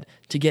of bed,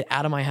 to get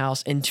out of my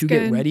house, and to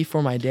get ready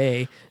for my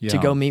day to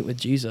go meet with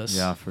Jesus.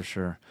 Yeah, for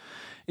sure.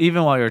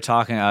 Even while you were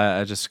talking,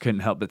 I just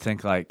couldn't help but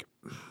think, like,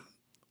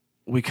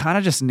 we kind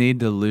of just need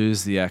to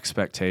lose the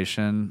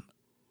expectation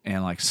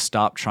and, like,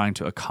 stop trying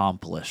to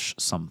accomplish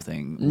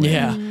something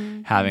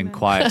when having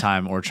quiet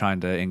time or trying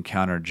to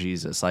encounter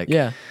Jesus. Like,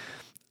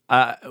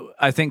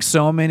 I think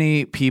so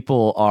many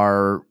people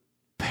are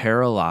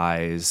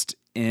paralyzed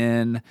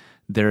in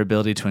their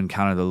ability to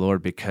encounter the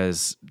Lord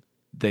because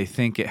they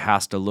think it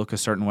has to look a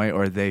certain way,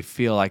 or they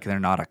feel like they're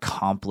not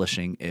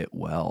accomplishing it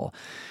well.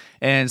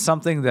 And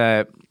something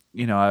that,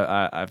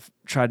 I've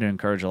tried to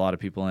encourage a lot of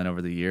people in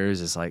over the years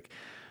is, like,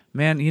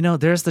 man,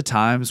 there's the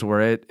times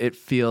where it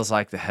feels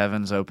like the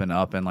heavens open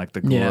up and like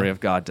the glory of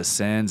God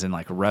descends and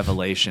like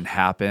revelation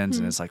happens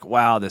and it's like,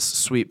 wow, this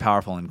sweet,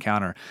 powerful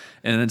encounter.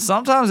 And then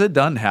sometimes it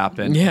doesn't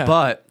happen. Yeah.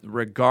 But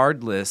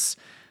regardless,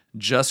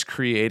 just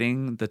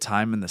creating the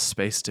time and the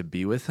space to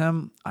be with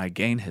him, I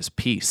gain his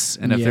peace.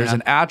 And if there's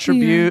an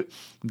attribute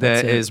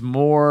that is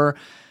more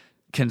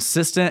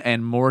consistent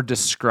and more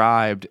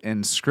described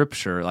in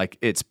Scripture, like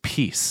it's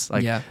peace,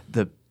 like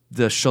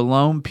the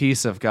shalom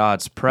peace of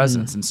God's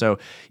presence. And so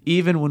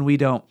even when we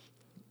don't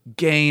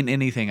gain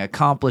anything,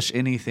 accomplish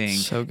anything,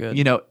 so good.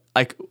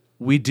 Like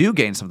we do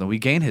gain something. We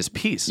gain his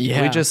peace.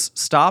 Yeah. We just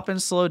stop and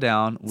slow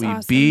down.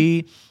 That's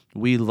We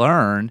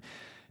learn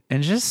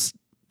and just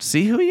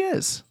see who he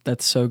is.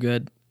 That's so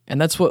good. And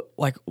that's what,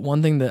 like,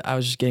 one thing that I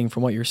was just getting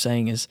from what you're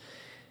saying is,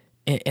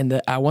 and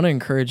that I want to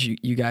encourage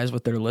you guys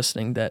with that are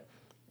listening, that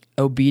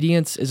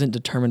obedience isn't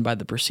determined by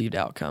the perceived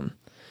outcome.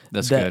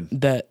 That's good.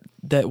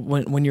 That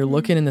when you're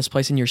looking in this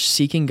place and you're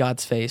seeking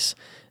God's face,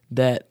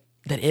 that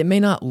it may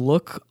not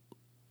look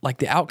like,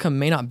 the outcome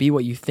may not be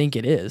what you think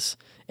it is.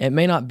 It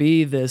may not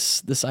be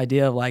this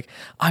idea of like,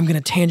 I'm going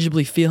to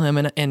tangibly feel him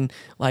and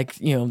like,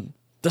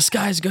 the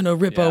sky's going to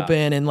rip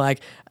open and like,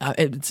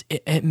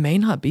 it may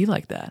not be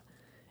like that.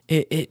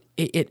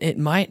 It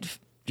might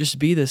just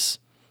be this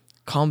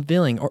calm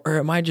feeling, or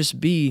it might just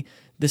be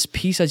this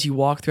peace as you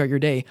walk throughout your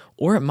day,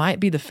 or it might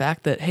be the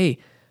fact that, hey,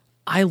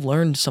 I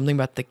learned something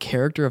about the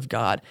character of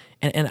God,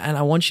 and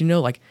I want you to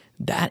know, like,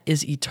 that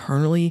is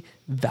eternally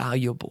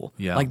valuable.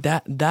 Yeah. Like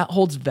that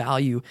holds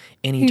value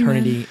in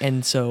eternity.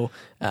 And so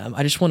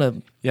I just want to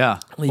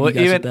leave you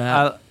guys with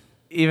that.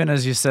 Even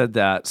as you said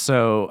that,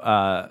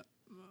 so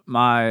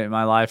my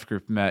life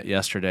group met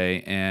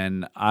yesterday,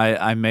 and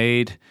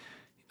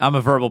I'm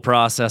a verbal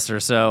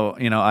processor, so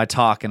I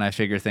talk and I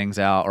figure things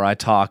out, or I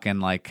talk and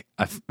like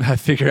I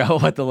figure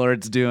out what the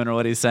Lord's doing or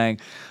what He's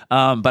saying.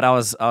 But I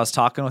was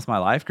talking with my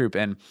life group,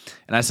 and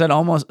I said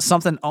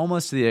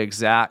almost the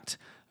exact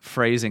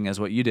phrasing as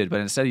what you did, but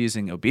instead of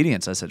using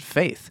obedience, I said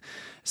faith.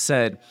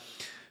 Said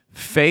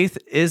faith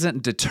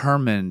isn't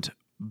determined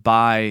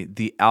by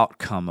the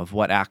outcome of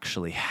what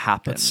actually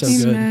happens.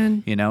 That's so good.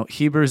 Amen.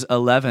 Hebrews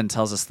 11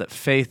 tells us that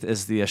faith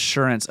is the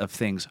assurance of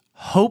things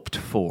hoped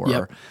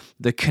for,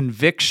 the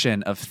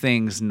conviction of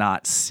things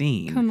not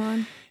seen. Come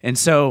on. And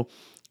so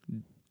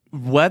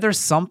whether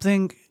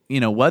something,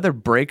 whether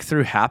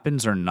breakthrough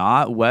happens or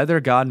not, whether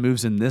God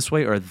moves in this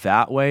way or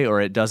that way,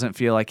 or it doesn't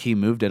feel like He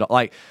moved at all,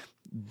 like,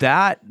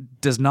 that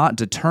does not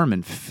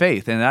determine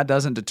faith, and that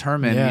doesn't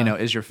determine,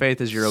 is your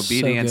faith, is your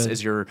obedience,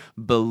 is your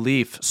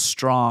belief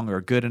strong or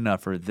good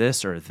enough or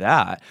this or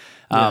that.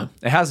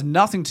 It has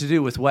nothing to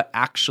do with what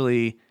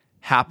actually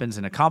happens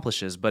and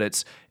accomplishes,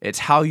 but it's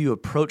how you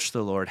approach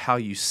the Lord, how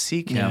you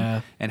seek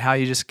Him, and how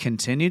you just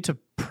continue to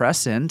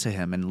press into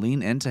Him and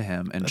lean into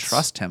Him and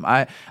trust Him.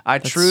 I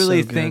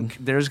truly think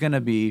there's going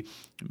to be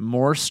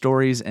more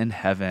stories in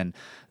heaven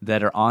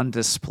that are on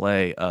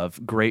display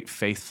of great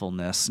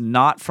faithfulness,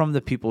 not from the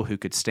people who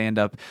could stand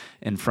up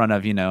in front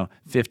of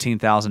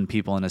 15,000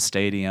 people in a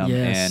stadium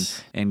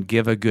and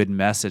give a good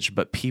message,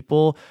 but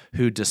people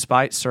who,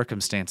 despite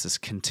circumstances,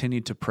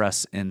 continued to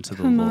press into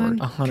the Lord,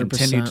 100%.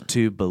 continued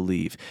to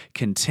believe,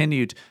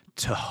 continued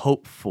to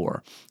hope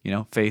for.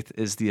 Faith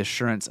is the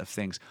assurance of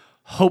things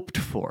hoped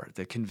for,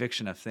 the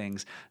conviction of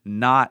things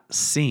not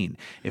seen.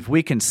 If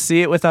we can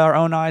see it with our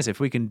own eyes,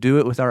 if we can do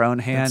it with our own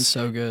hands,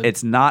 so good.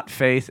 It's not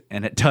faith,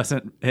 and it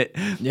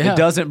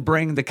doesn't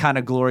bring the kind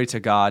of glory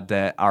to God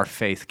that our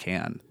faith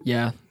can.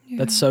 Yeah,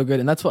 that's so good.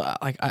 And that's what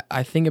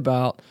I think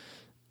about,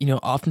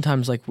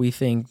 oftentimes, like, we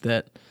think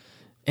that,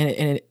 and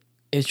it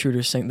is true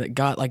to think that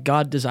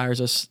God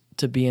desires us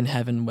to be in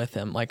heaven with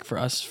Him, like for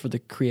the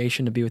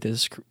creation to be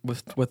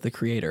with the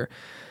Creator.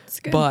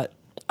 But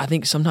I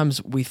think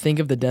sometimes we think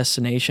of the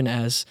destination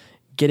as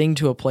getting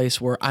to a place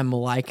where I'm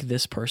like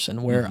this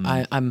person, where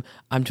I'm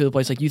to the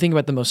place, like, you think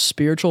about the most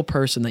spiritual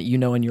person that you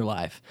know in your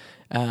life,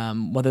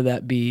 whether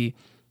that be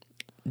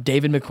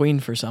David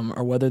McQueen for some,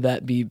 or whether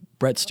that be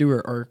Brett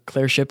Stewart or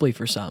Claire Shipley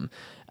for some.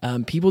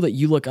 People that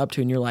you look up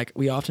to and you're like,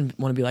 we often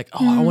want to be like,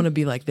 I want to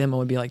be like them, I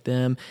want to be like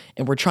them.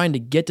 And we're trying to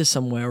get to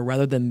somewhere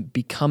rather than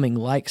becoming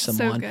like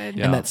someone.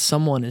 And that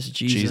someone is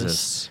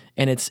Jesus.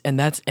 And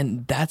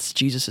that's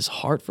Jesus's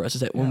heart for us,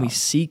 is that when we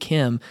seek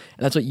Him,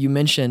 and that's what you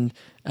mentioned,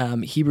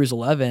 Hebrews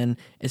 11,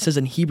 it says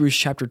in Hebrews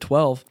chapter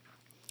 12,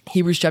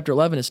 Hebrews chapter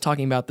 11 is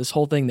talking about this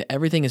whole thing, that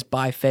everything is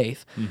by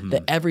faith,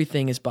 that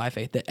everything is by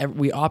faith, that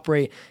we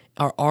operate,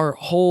 our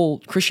whole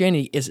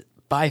Christianity is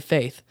by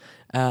faith.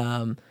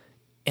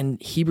 In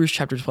Hebrews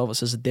chapter 12, it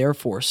says,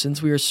 therefore,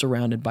 since we are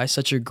surrounded by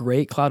such a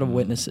great cloud of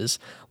witnesses,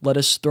 let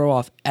us throw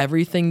off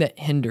everything that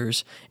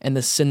hinders and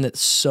the sin that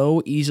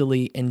so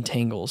easily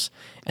entangles.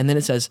 And then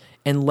it says,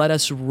 and let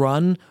us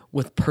run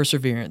with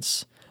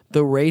perseverance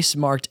the race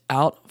marked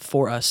out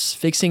for us,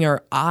 fixing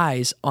our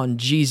eyes on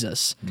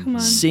Jesus,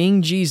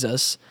 seeing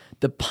Jesus,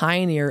 the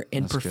pioneer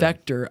and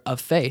perfecter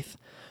of faith.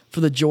 For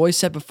the joy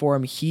set before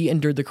him, he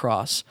endured the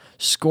cross,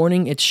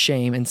 scorning its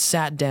shame, and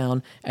sat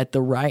down at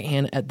the right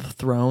hand at the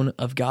throne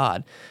of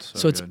God.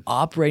 So it's good.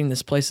 operating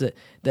this place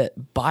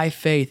that by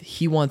faith,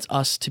 he wants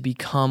us to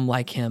become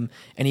like him,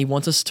 and he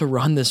wants us to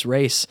run this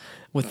race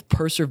with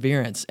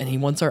perseverance, and he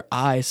wants our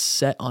eyes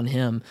set on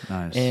him.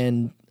 Nice.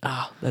 And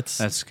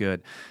that's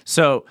good.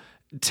 So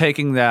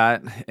taking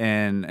that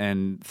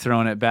and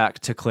throwing it back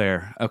to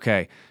Claire.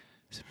 Okay.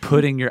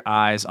 Putting your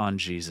eyes on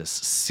Jesus,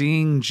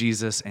 seeing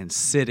Jesus and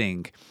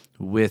sitting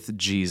with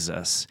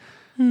Jesus.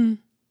 In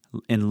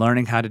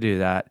learning how to do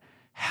that,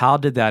 how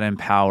did that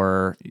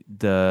empower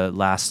the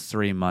last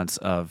 3 months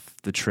of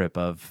the trip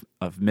of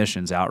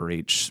missions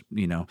outreach,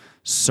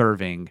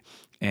 serving?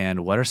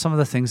 And what are some of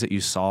the things that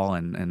you saw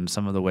and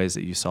some of the ways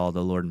that you saw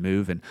the Lord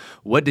move? And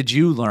what did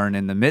you learn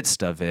in the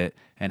midst of it?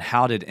 And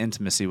how did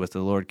intimacy with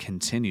the Lord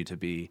continue to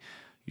be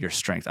your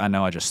strength? I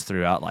know I just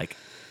threw out like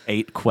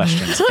 8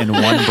 questions in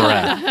one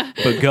breath,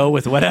 but go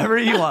with whatever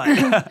you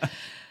want.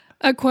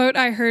 A quote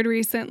I heard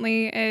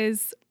recently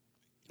is,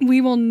 "We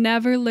will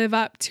never live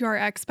up to our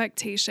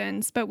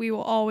expectations, but we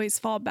will always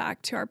fall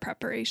back to our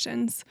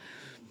preparations."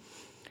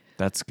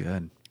 That's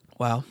good.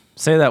 wow.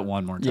 Say that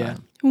one more time. Yeah.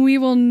 We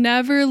will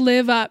never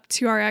live up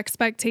to our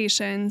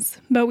expectations,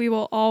 but we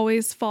will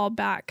always fall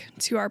back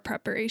to our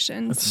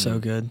preparations. That's so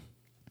good.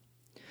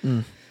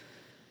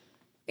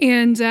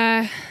 And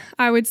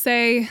I would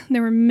say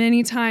there were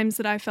many times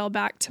that I fell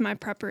back to my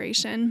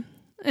preparation.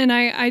 And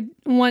I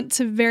want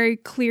to very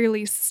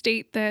clearly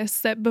state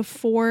this, that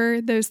before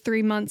those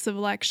 3 months of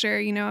lecture,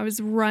 I was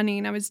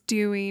running, I was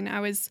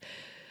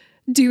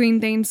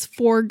doing things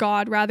for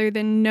God rather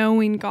than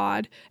knowing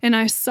God. And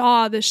I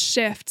saw the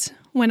shift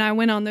when I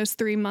went on those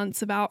 3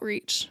 months of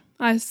outreach.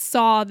 I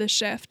saw the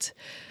shift.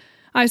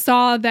 I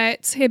saw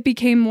that it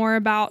became more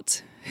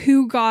about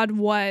who God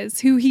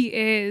was, who he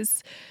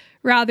is,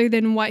 rather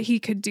than what he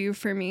could do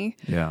for me.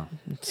 Yeah.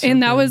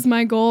 And that was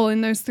my goal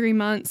in those 3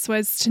 months,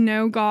 was to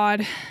know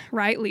God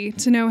rightly,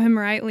 to know him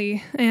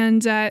rightly.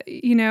 And,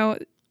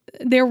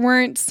 there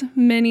weren't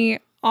many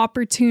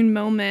opportune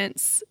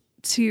moments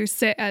to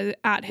sit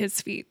at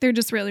his feet. There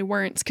just really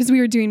weren't, because we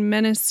were doing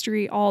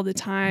ministry all the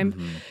time,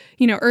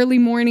 early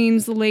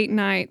mornings, late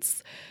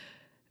nights.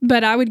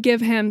 But I would give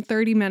him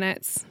 30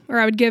 minutes, or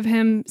I would give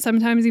him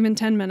sometimes even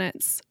 10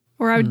 minutes.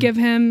 Or I would give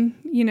him,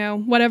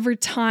 whatever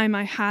time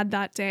I had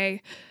that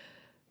day.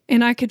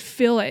 And I could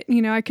feel it.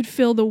 I could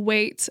feel the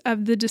weight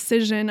of the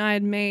decision I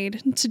had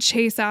made to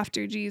chase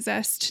after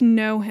Jesus, to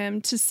know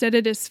him, to sit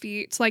at his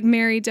feet, like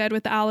Mary did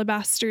with the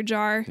alabaster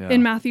jar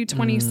in Matthew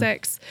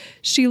 26.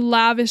 She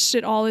lavished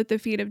it all at the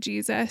feet of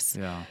Jesus.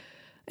 Yeah.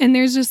 And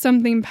there's just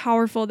something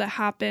powerful that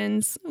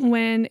happens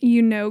when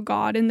you know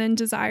God and then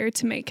desire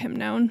to make him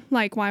known,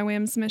 like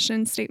YWAM's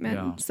mission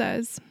statement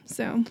says.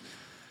 So,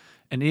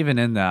 And even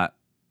in that,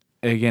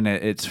 again,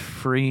 it's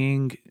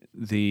freeing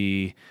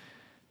the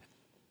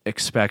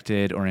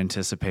expected or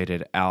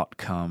anticipated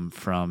outcome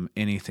from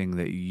anything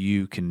that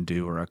you can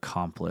do or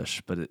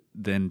accomplish, but it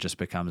then just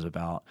becomes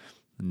about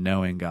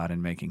knowing God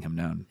and making him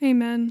known.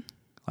 Amen.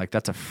 Like,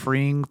 that's a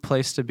freeing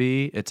place to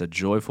be. It's a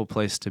joyful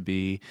place to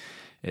be.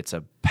 It's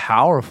a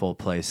powerful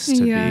place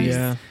to be.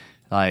 Yeah.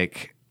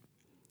 Like,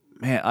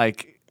 man,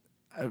 like,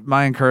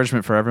 my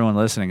encouragement for everyone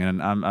listening,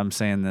 and I'm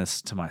saying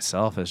this to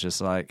myself, is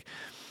just like,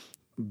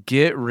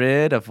 get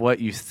rid of what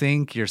you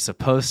think you're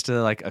supposed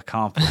to like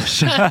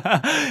accomplish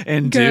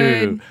and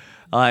do.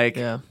 Like,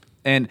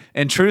 and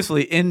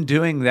truthfully, in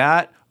doing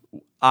that,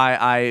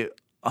 I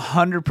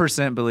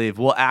 100% believe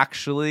we'll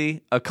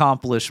actually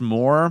accomplish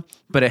more,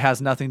 but it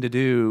has nothing to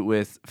do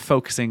with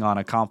focusing on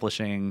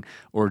accomplishing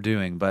or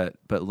doing, but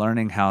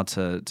learning how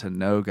to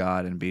know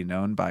God and be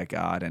known by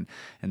God, and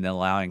then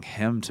allowing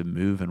him to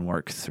move and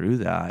work through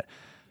that.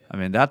 I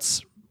mean,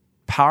 that's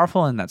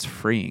powerful and that's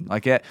freeing.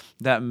 Like,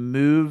 that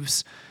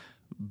moves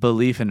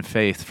belief and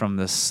faith from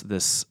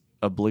this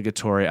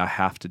obligatory, I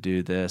have to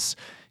do this,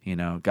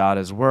 God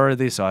is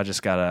worthy, so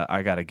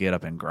I gotta get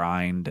up and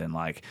grind and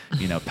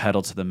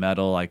pedal to the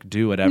metal, like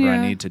do whatever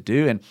I need to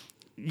do. And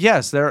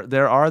yes,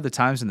 there are the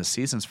times and the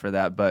seasons for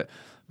that, but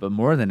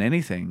more than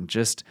anything,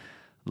 just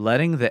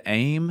letting the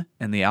aim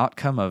and the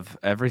outcome of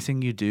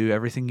everything you do,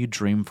 everything you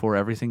dream for,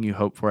 everything you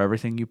hope for,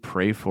 everything you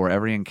pray for,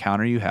 every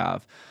encounter you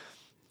have,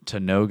 to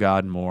know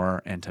God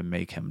more and to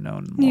make him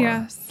known more.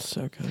 Yes.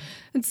 So good.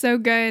 It's so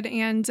good.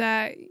 And,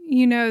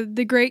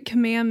 the great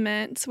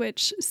commandment,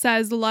 which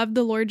says, love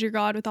the Lord your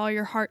God with all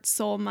your heart,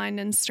 soul,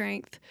 mind, and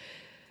strength.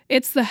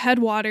 It's the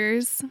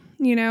headwaters,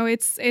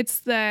 it's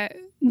the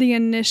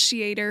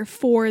initiator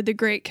for the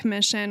Great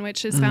Commission,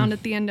 which is found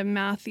at the end of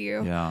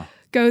Matthew. Yeah.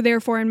 Go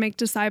therefore and make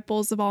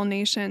disciples of all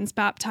nations,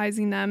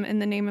 baptizing them in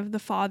the name of the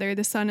Father,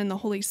 the Son, and the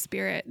Holy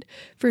Spirit.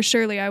 For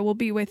surely I will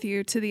be with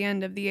you to the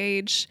end of the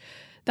age.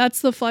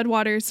 That's the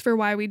floodwaters for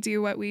why we do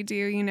what we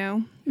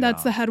do,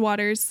 That's the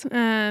headwaters,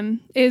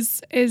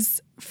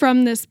 is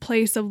from this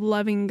place of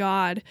loving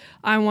God.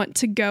 I want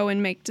to go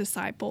and make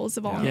disciples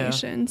of all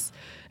nations.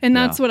 And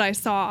that's what I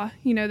saw,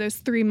 those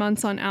 3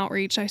 months on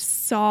outreach. I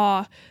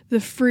saw the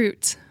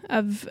fruit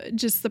of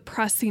just the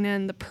pressing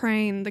in, the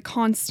praying, the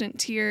constant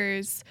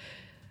tears.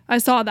 I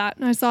saw that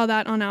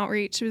on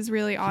outreach. It was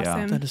really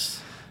awesome. That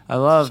is I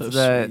love so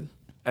that. sweet.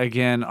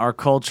 Again, our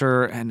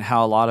culture and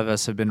how a lot of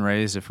us have been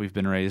raised, if we've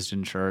been raised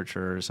in church,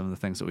 or some of the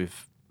things that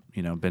we've,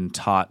 been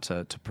taught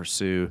to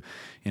pursue,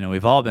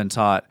 we've all been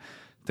taught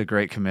the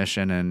Great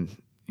Commission. And,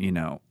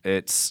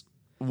 it's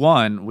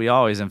one, we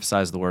always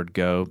emphasize the word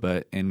go,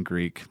 but in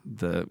Greek,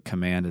 the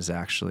command is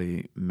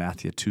actually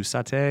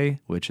mathetusate,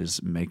 which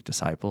is make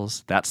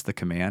disciples. That's the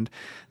command.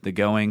 The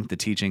going, the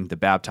teaching, the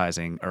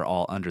baptizing are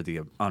all under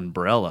the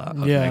umbrella of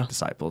make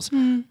disciples.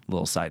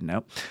 Little side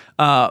note.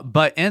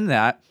 But in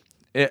that,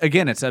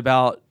 again, it's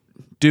about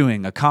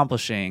doing,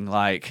 accomplishing,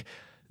 like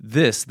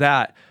this,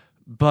 that.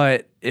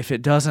 But if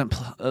it doesn't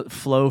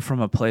flow from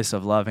a place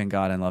of loving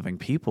God and loving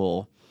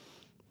people,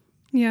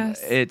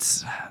 yes,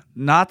 it's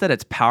not that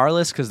it's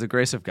powerless, because the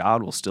grace of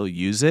God will still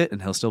use it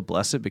and he'll still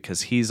bless it,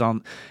 because he's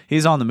on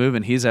the move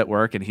and he's at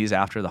work and he's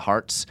after the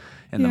hearts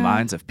and the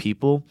minds of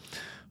people.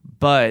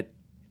 But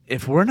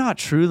if we're not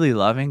truly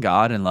loving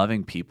God and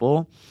loving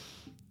people,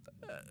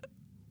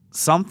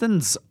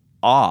 something's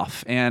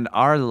off, and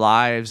our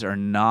lives are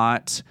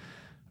not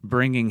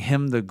bringing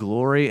him the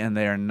glory, and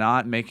they are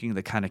not making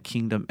the kind of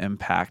kingdom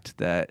impact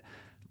that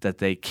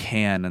they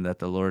can, and that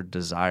the Lord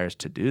desires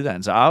to do that.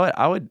 And so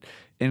I would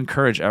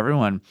encourage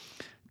everyone,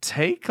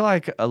 take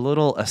like a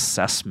little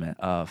assessment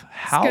of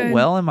how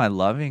well am I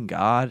loving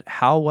God?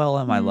 How well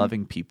am I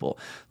loving people?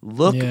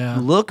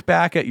 Look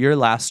back at your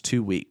last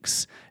 2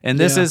 weeks. And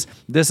this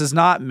is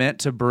not meant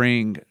to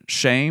bring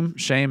shame.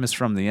 Shame is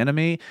from the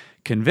enemy.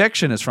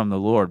 Conviction is from the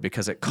Lord,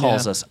 because it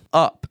calls us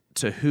up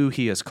to who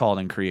he has called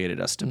and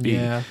created us to be.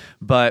 Yeah.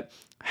 But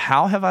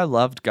how have I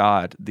loved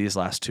God these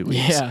last 2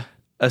 weeks? Yeah.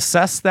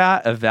 Assess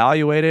that,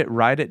 evaluate it,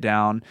 write it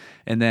down,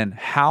 and then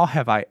how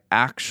have I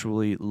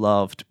actually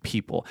loved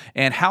people?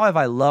 And how have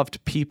I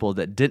loved people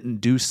that didn't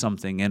do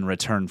something in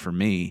return for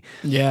me?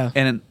 Yeah.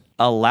 And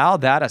allow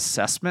that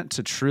assessment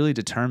to truly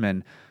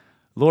determine,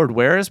 Lord,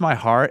 where is my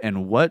heart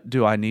and what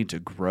do I need to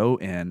grow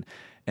in?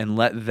 And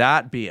let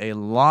that be a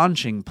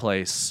launching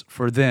place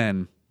for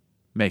then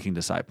making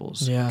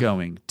disciples,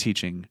 going,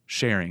 teaching,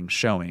 sharing,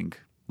 showing,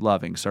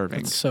 loving,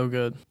 serving. That's so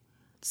good.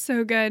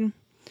 So good.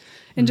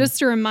 And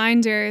just a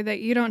reminder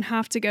that you don't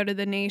have to go to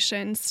the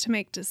nations to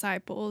make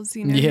disciples.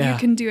 You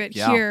can do it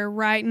here,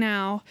 right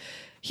now,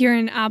 here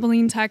in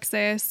Abilene,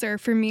 Texas, or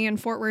for me in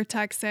Fort Worth,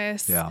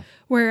 Texas. Yeah.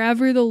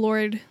 Wherever the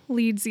Lord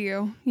leads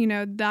you,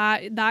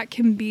 that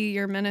can be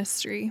your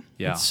ministry.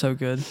 Yeah. That's so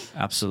good.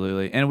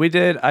 Absolutely. And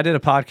I did a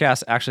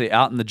podcast actually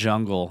out in the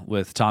jungle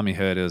with Tommy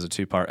Hood. It was a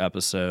 2-part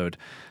episode,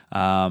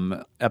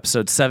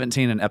 episode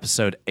 17 and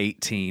episode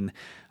 18.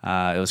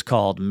 It was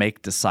called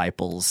Make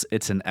Disciples.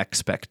 It's an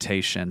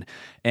expectation.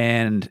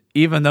 And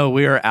even though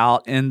we were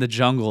out in the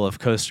jungle of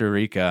Costa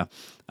Rica,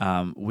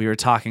 we were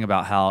talking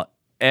about how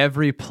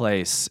every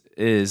place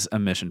is a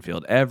mission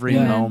field. Every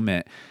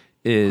moment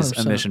is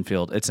 100%. A mission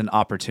field. It's an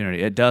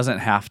opportunity. It doesn't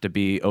have to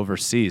be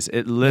overseas.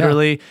 It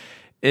literally,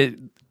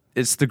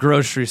 it's the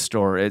grocery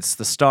store. It's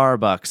the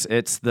Starbucks.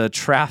 It's the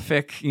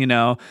traffic,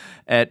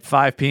 at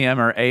 5 p.m.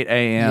 or 8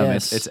 a.m.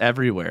 Yes. It's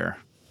everywhere.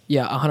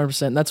 Yeah,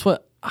 100%. That's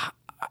what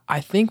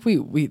I think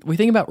we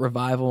think about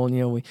revival,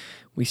 and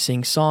we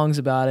sing songs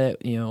about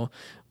it.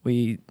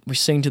 We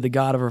sing to the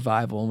God of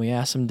revival, and we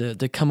ask him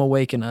to come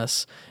awaken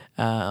us,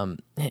 and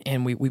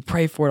we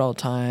pray for it all the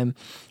time.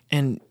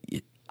 And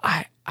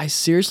I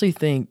seriously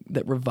think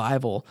that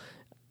revival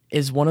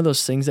is one of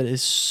those things that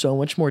is so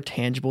much more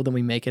tangible than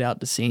we make it out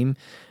to seem.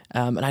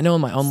 And I know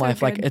in my own life,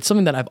 good. Like it's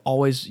something that I've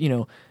always,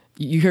 you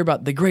hear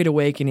about the Great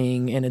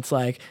Awakening, and it's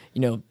like,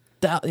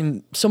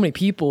 so many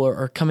people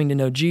are coming to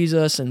know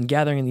Jesus and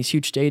gathering in these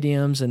huge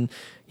stadiums, and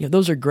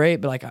those are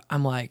great. But like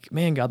I'm like,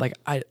 man, God, like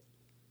I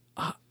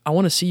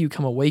want to see you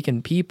come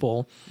awaken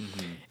people.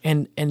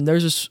 Mm-hmm. And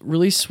there's this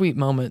really sweet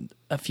moment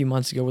a few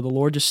months ago where the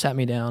Lord just sat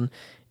me down,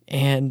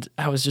 and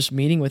I was just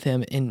meeting with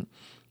him, and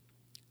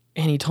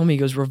he told me, he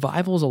goes,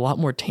 revival is a lot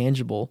more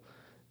tangible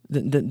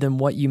than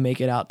what you make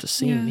it out to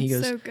seem. He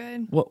goes, so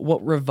good.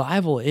 What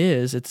revival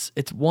is, it's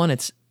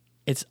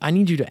I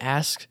need you to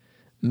ask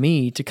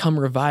me to come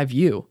revive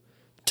you,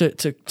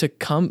 to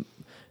come,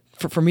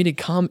 for me to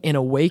come and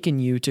awaken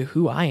you to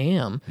who I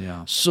am.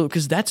 Yeah. So,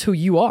 because that's who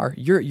you are.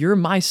 You're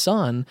my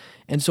son,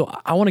 and so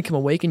I want to come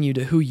awaken you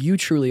to who you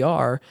truly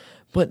are.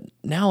 But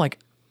now, like,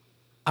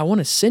 I want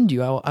to send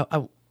you.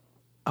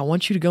 I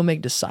want you to go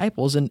make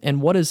disciples.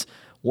 And what does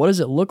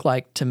it look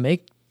like to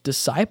make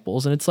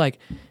disciples? And it's like,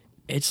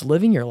 it's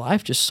living your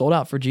life just sold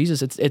out for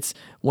Jesus. It's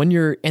when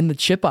you're in the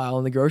chip aisle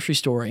in the grocery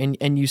store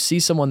and you see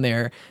someone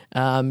there,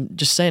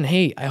 just saying,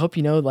 hey, I hope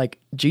like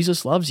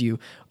Jesus loves you.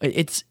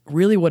 It's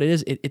really what it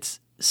is. It's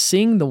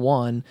seeing the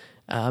one,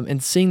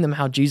 and seeing them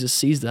how Jesus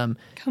sees them,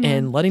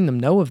 and letting them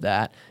know of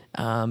that.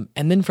 And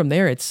then from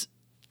there, it's,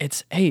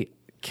 hey,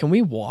 can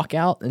we walk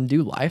out and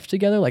do life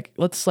together? Like,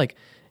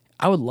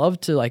 I would love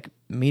to like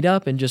meet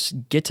up and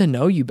just get to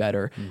know you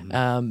better.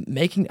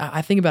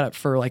 I think about it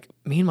for like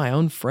me and my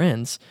own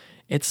friends.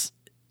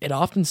 It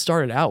often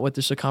started out with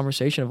just a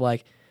conversation of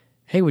like,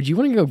 hey, would you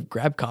want to go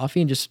grab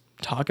coffee and just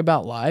talk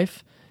about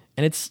life?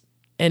 And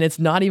it's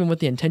not even with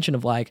the intention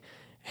of like,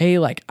 hey,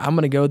 like I'm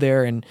going to go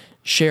there and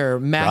share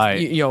math,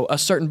 a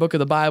certain book of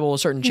the Bible, a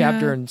certain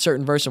chapter and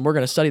certain verse, and we're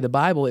going to study the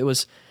Bible. It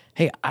was,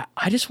 hey,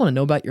 I just want to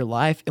know about your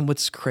life. And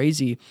what's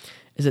crazy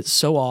is that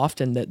so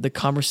often that the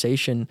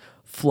conversation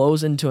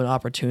flows into an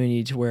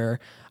opportunity to where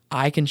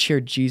I can share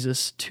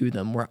Jesus to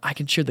them, where I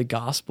can share the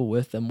gospel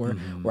with them,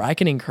 where I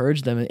can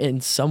encourage them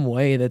in some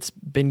way that's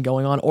been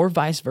going on, or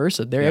vice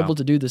versa. They're able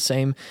to do the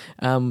same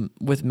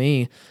with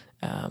me.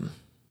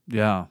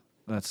 Yeah,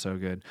 that's so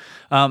good.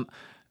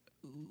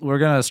 We're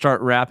going to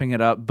start wrapping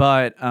it up,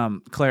 but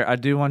Claire, I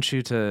do want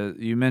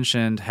you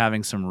mentioned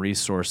having some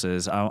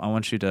resources. I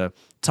want you to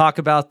talk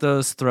about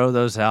those, throw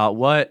those out.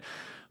 What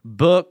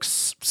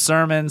books,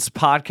 sermons,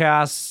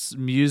 podcasts,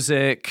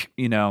 music,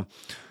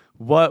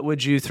 what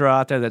would you throw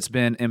out there that's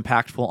been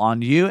impactful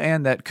on you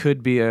and that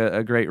could be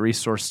a great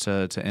resource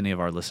to any of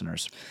our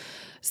listeners?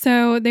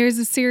 So there's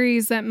a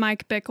series that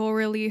Mike Bickle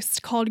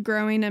released called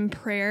Growing in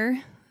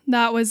Prayer.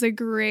 That was a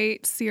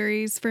great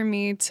series for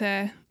me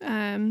to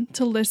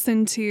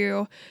listen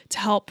to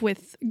help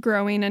with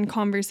growing in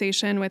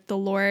conversation with the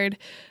Lord.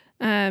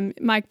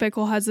 Mike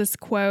Bickle has this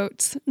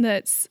quote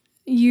that's,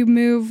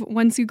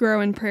 once you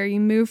grow in prayer, you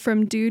move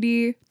from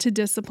duty to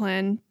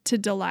discipline to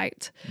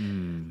delight.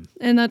 And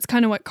that's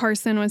kind of what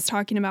Carson was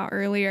talking about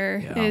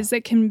earlier, is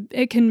it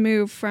can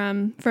move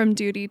from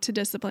duty to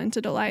discipline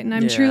to delight. And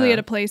I'm truly at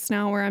a place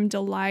now where I'm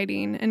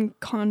delighting and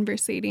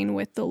conversating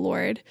with the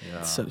Lord.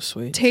 Yeah. So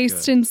sweet.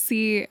 Taste and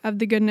see of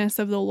the goodness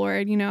of the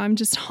Lord. I'm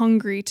just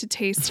hungry to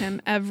taste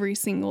him every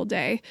single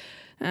day.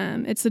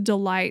 It's a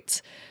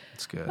delight.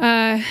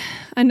 Good.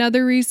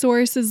 Another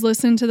resource is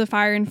listen to the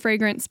Fire and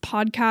Fragrance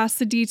podcast.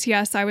 The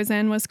DTS I was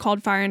in was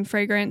called Fire and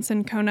Fragrance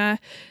in Kona,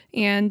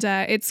 and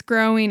it's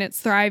growing,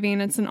 it's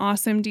thriving. It's an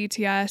awesome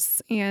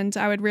DTS, and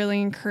I would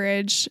really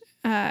encourage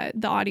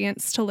the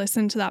audience to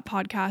listen to that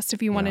podcast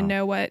if you want to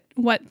know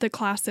what the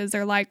classes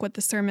are like, what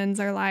the sermons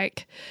are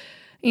like.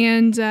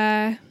 And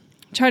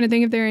trying to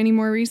think if there are any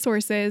more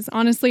resources.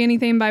 Honestly,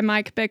 anything by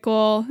Mike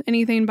Bickle,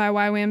 anything by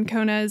YWAM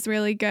Kona is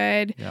really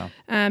good. Yeah.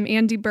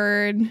 Andy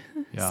Bird.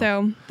 Yeah.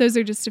 So those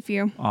are just a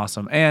few.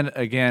 Awesome. And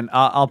again,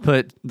 I'll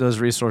put those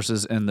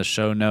resources in the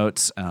show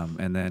notes.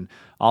 And then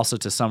also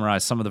to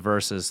summarize some of the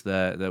verses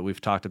that we've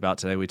talked about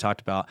today, we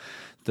talked about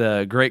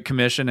the Great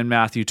Commission in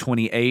Matthew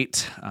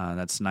 28.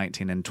 That's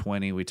 19 and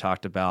 20. We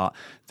talked about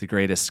the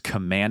greatest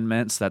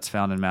commandments. That's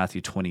found in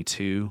Matthew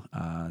 22.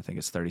 I think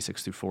it's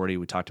 36 through 40.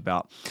 We talked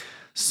about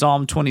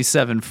Psalm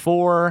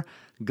 27:4,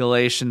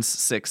 Galatians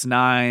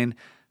 6:9.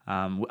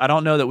 I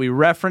don't know that we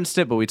referenced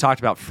it, but we talked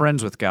about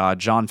friends with God,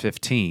 John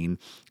 15,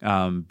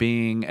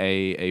 being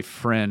a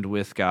friend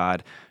with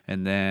God,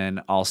 and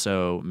then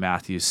also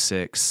Matthew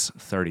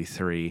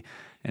 6:33.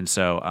 And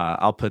so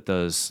I'll put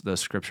those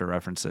scripture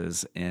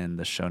references in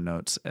the show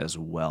notes as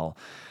well.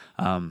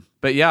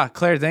 But yeah,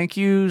 Claire, thank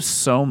you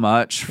so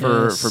much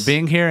for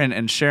being here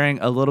and sharing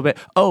a little bit.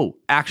 Oh,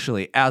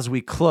 actually, as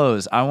we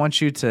close, I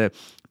want you to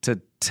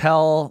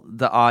tell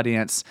the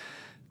audience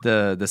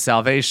the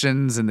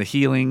salvations and the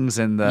healings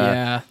and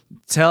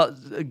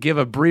give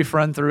a brief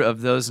run through of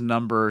those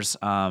numbers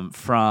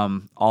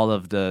from all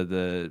of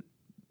the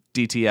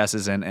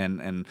DTSs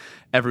and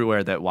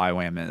everywhere that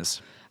YWAM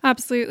is.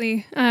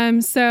 Absolutely.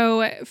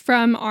 So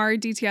from our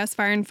DTS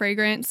Fire and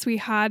Fragrance, we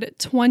had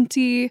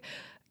 20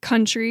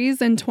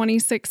 countries and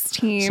 26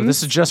 teams. So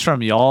this is just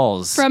from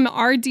y'all's. From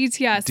our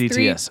DTS.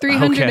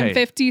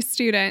 350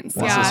 students.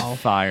 Wow. Yeah. This is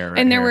fire.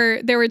 And there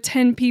were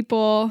 10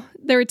 people.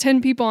 There were 10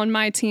 people on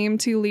my team,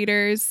 2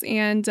 leaders,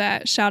 and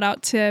shout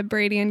out to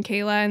Brady and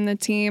Kayla and the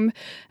team.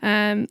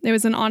 It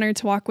was an honor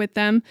to walk with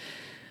them.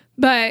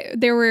 But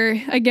there were,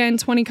 again,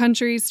 20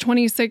 countries,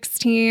 26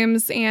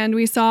 teams, and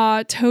we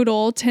saw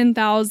total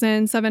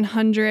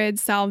 10,700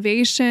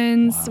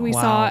 salvations. Wow. We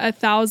saw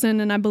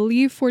 1,000 and I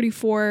believe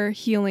 44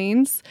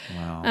 healings.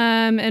 Wow.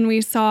 And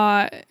we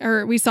saw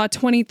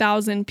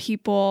 20,000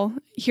 people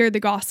hear the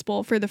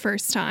gospel for the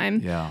first time.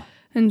 Yeah.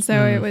 And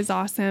so it was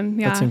awesome.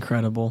 Yeah. That's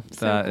incredible.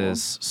 That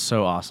is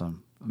so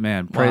awesome.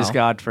 Man, praise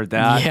God for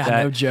that.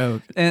 Yeah, no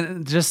joke.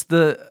 And just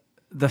the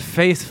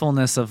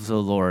faithfulness of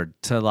the Lord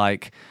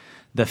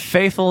the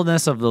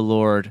faithfulness of the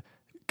Lord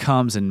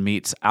comes and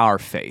meets our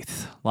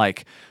faith.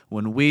 Like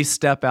when we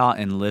step out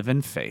and live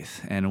in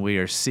faith and we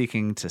are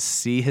seeking to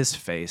see his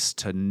face,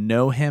 to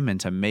know him and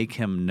to make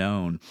him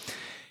known,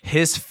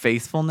 his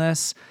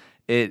faithfulness,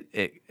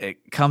 it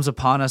comes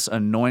upon us,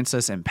 anoints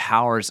us,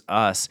 empowers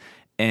us,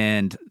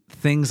 and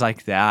things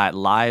like that.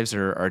 Lives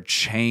are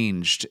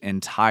changed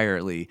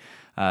entirely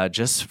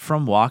just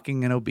from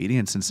walking in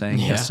obedience and saying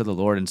yes to the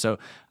Lord. And so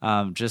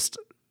just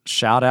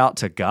shout out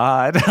to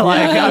God. Shout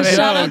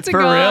out to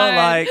for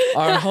God. Real,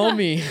 our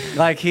homie.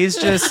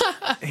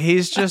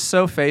 He's just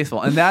so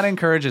faithful. And that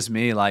encourages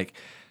me. Like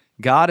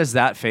God is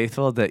that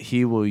faithful that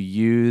he will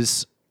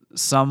use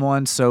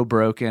someone so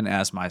broken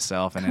as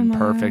myself and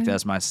imperfect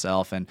as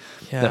myself, and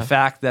the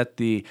fact that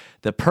the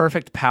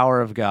perfect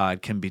power of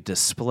God can be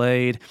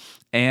displayed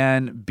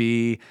and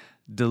be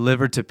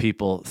delivered to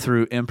people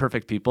through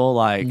imperfect people,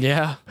 like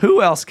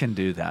who else can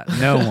do that?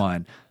 No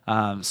one.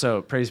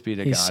 So praise be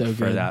to God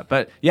for that.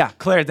 But yeah,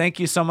 Claire, thank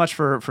you so much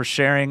for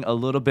sharing a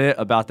little bit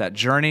about that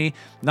journey,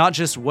 not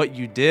just what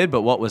you did,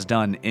 but what was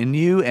done in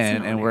you.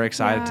 And we're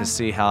excited to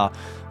see how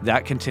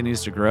that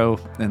continues to grow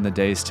in the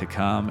days to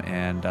come.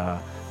 And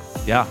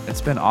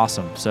it's been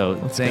awesome. So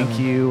thank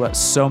you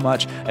so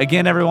much.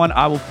 Again, everyone,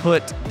 I will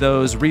put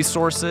those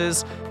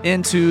resources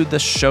into the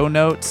show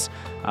notes.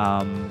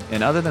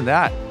 And other than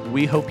that,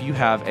 we hope you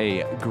have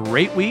a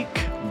great week.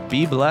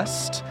 Be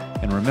blessed.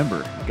 And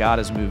remember, God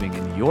is moving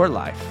in your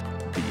life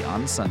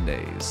beyond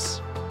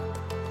Sundays.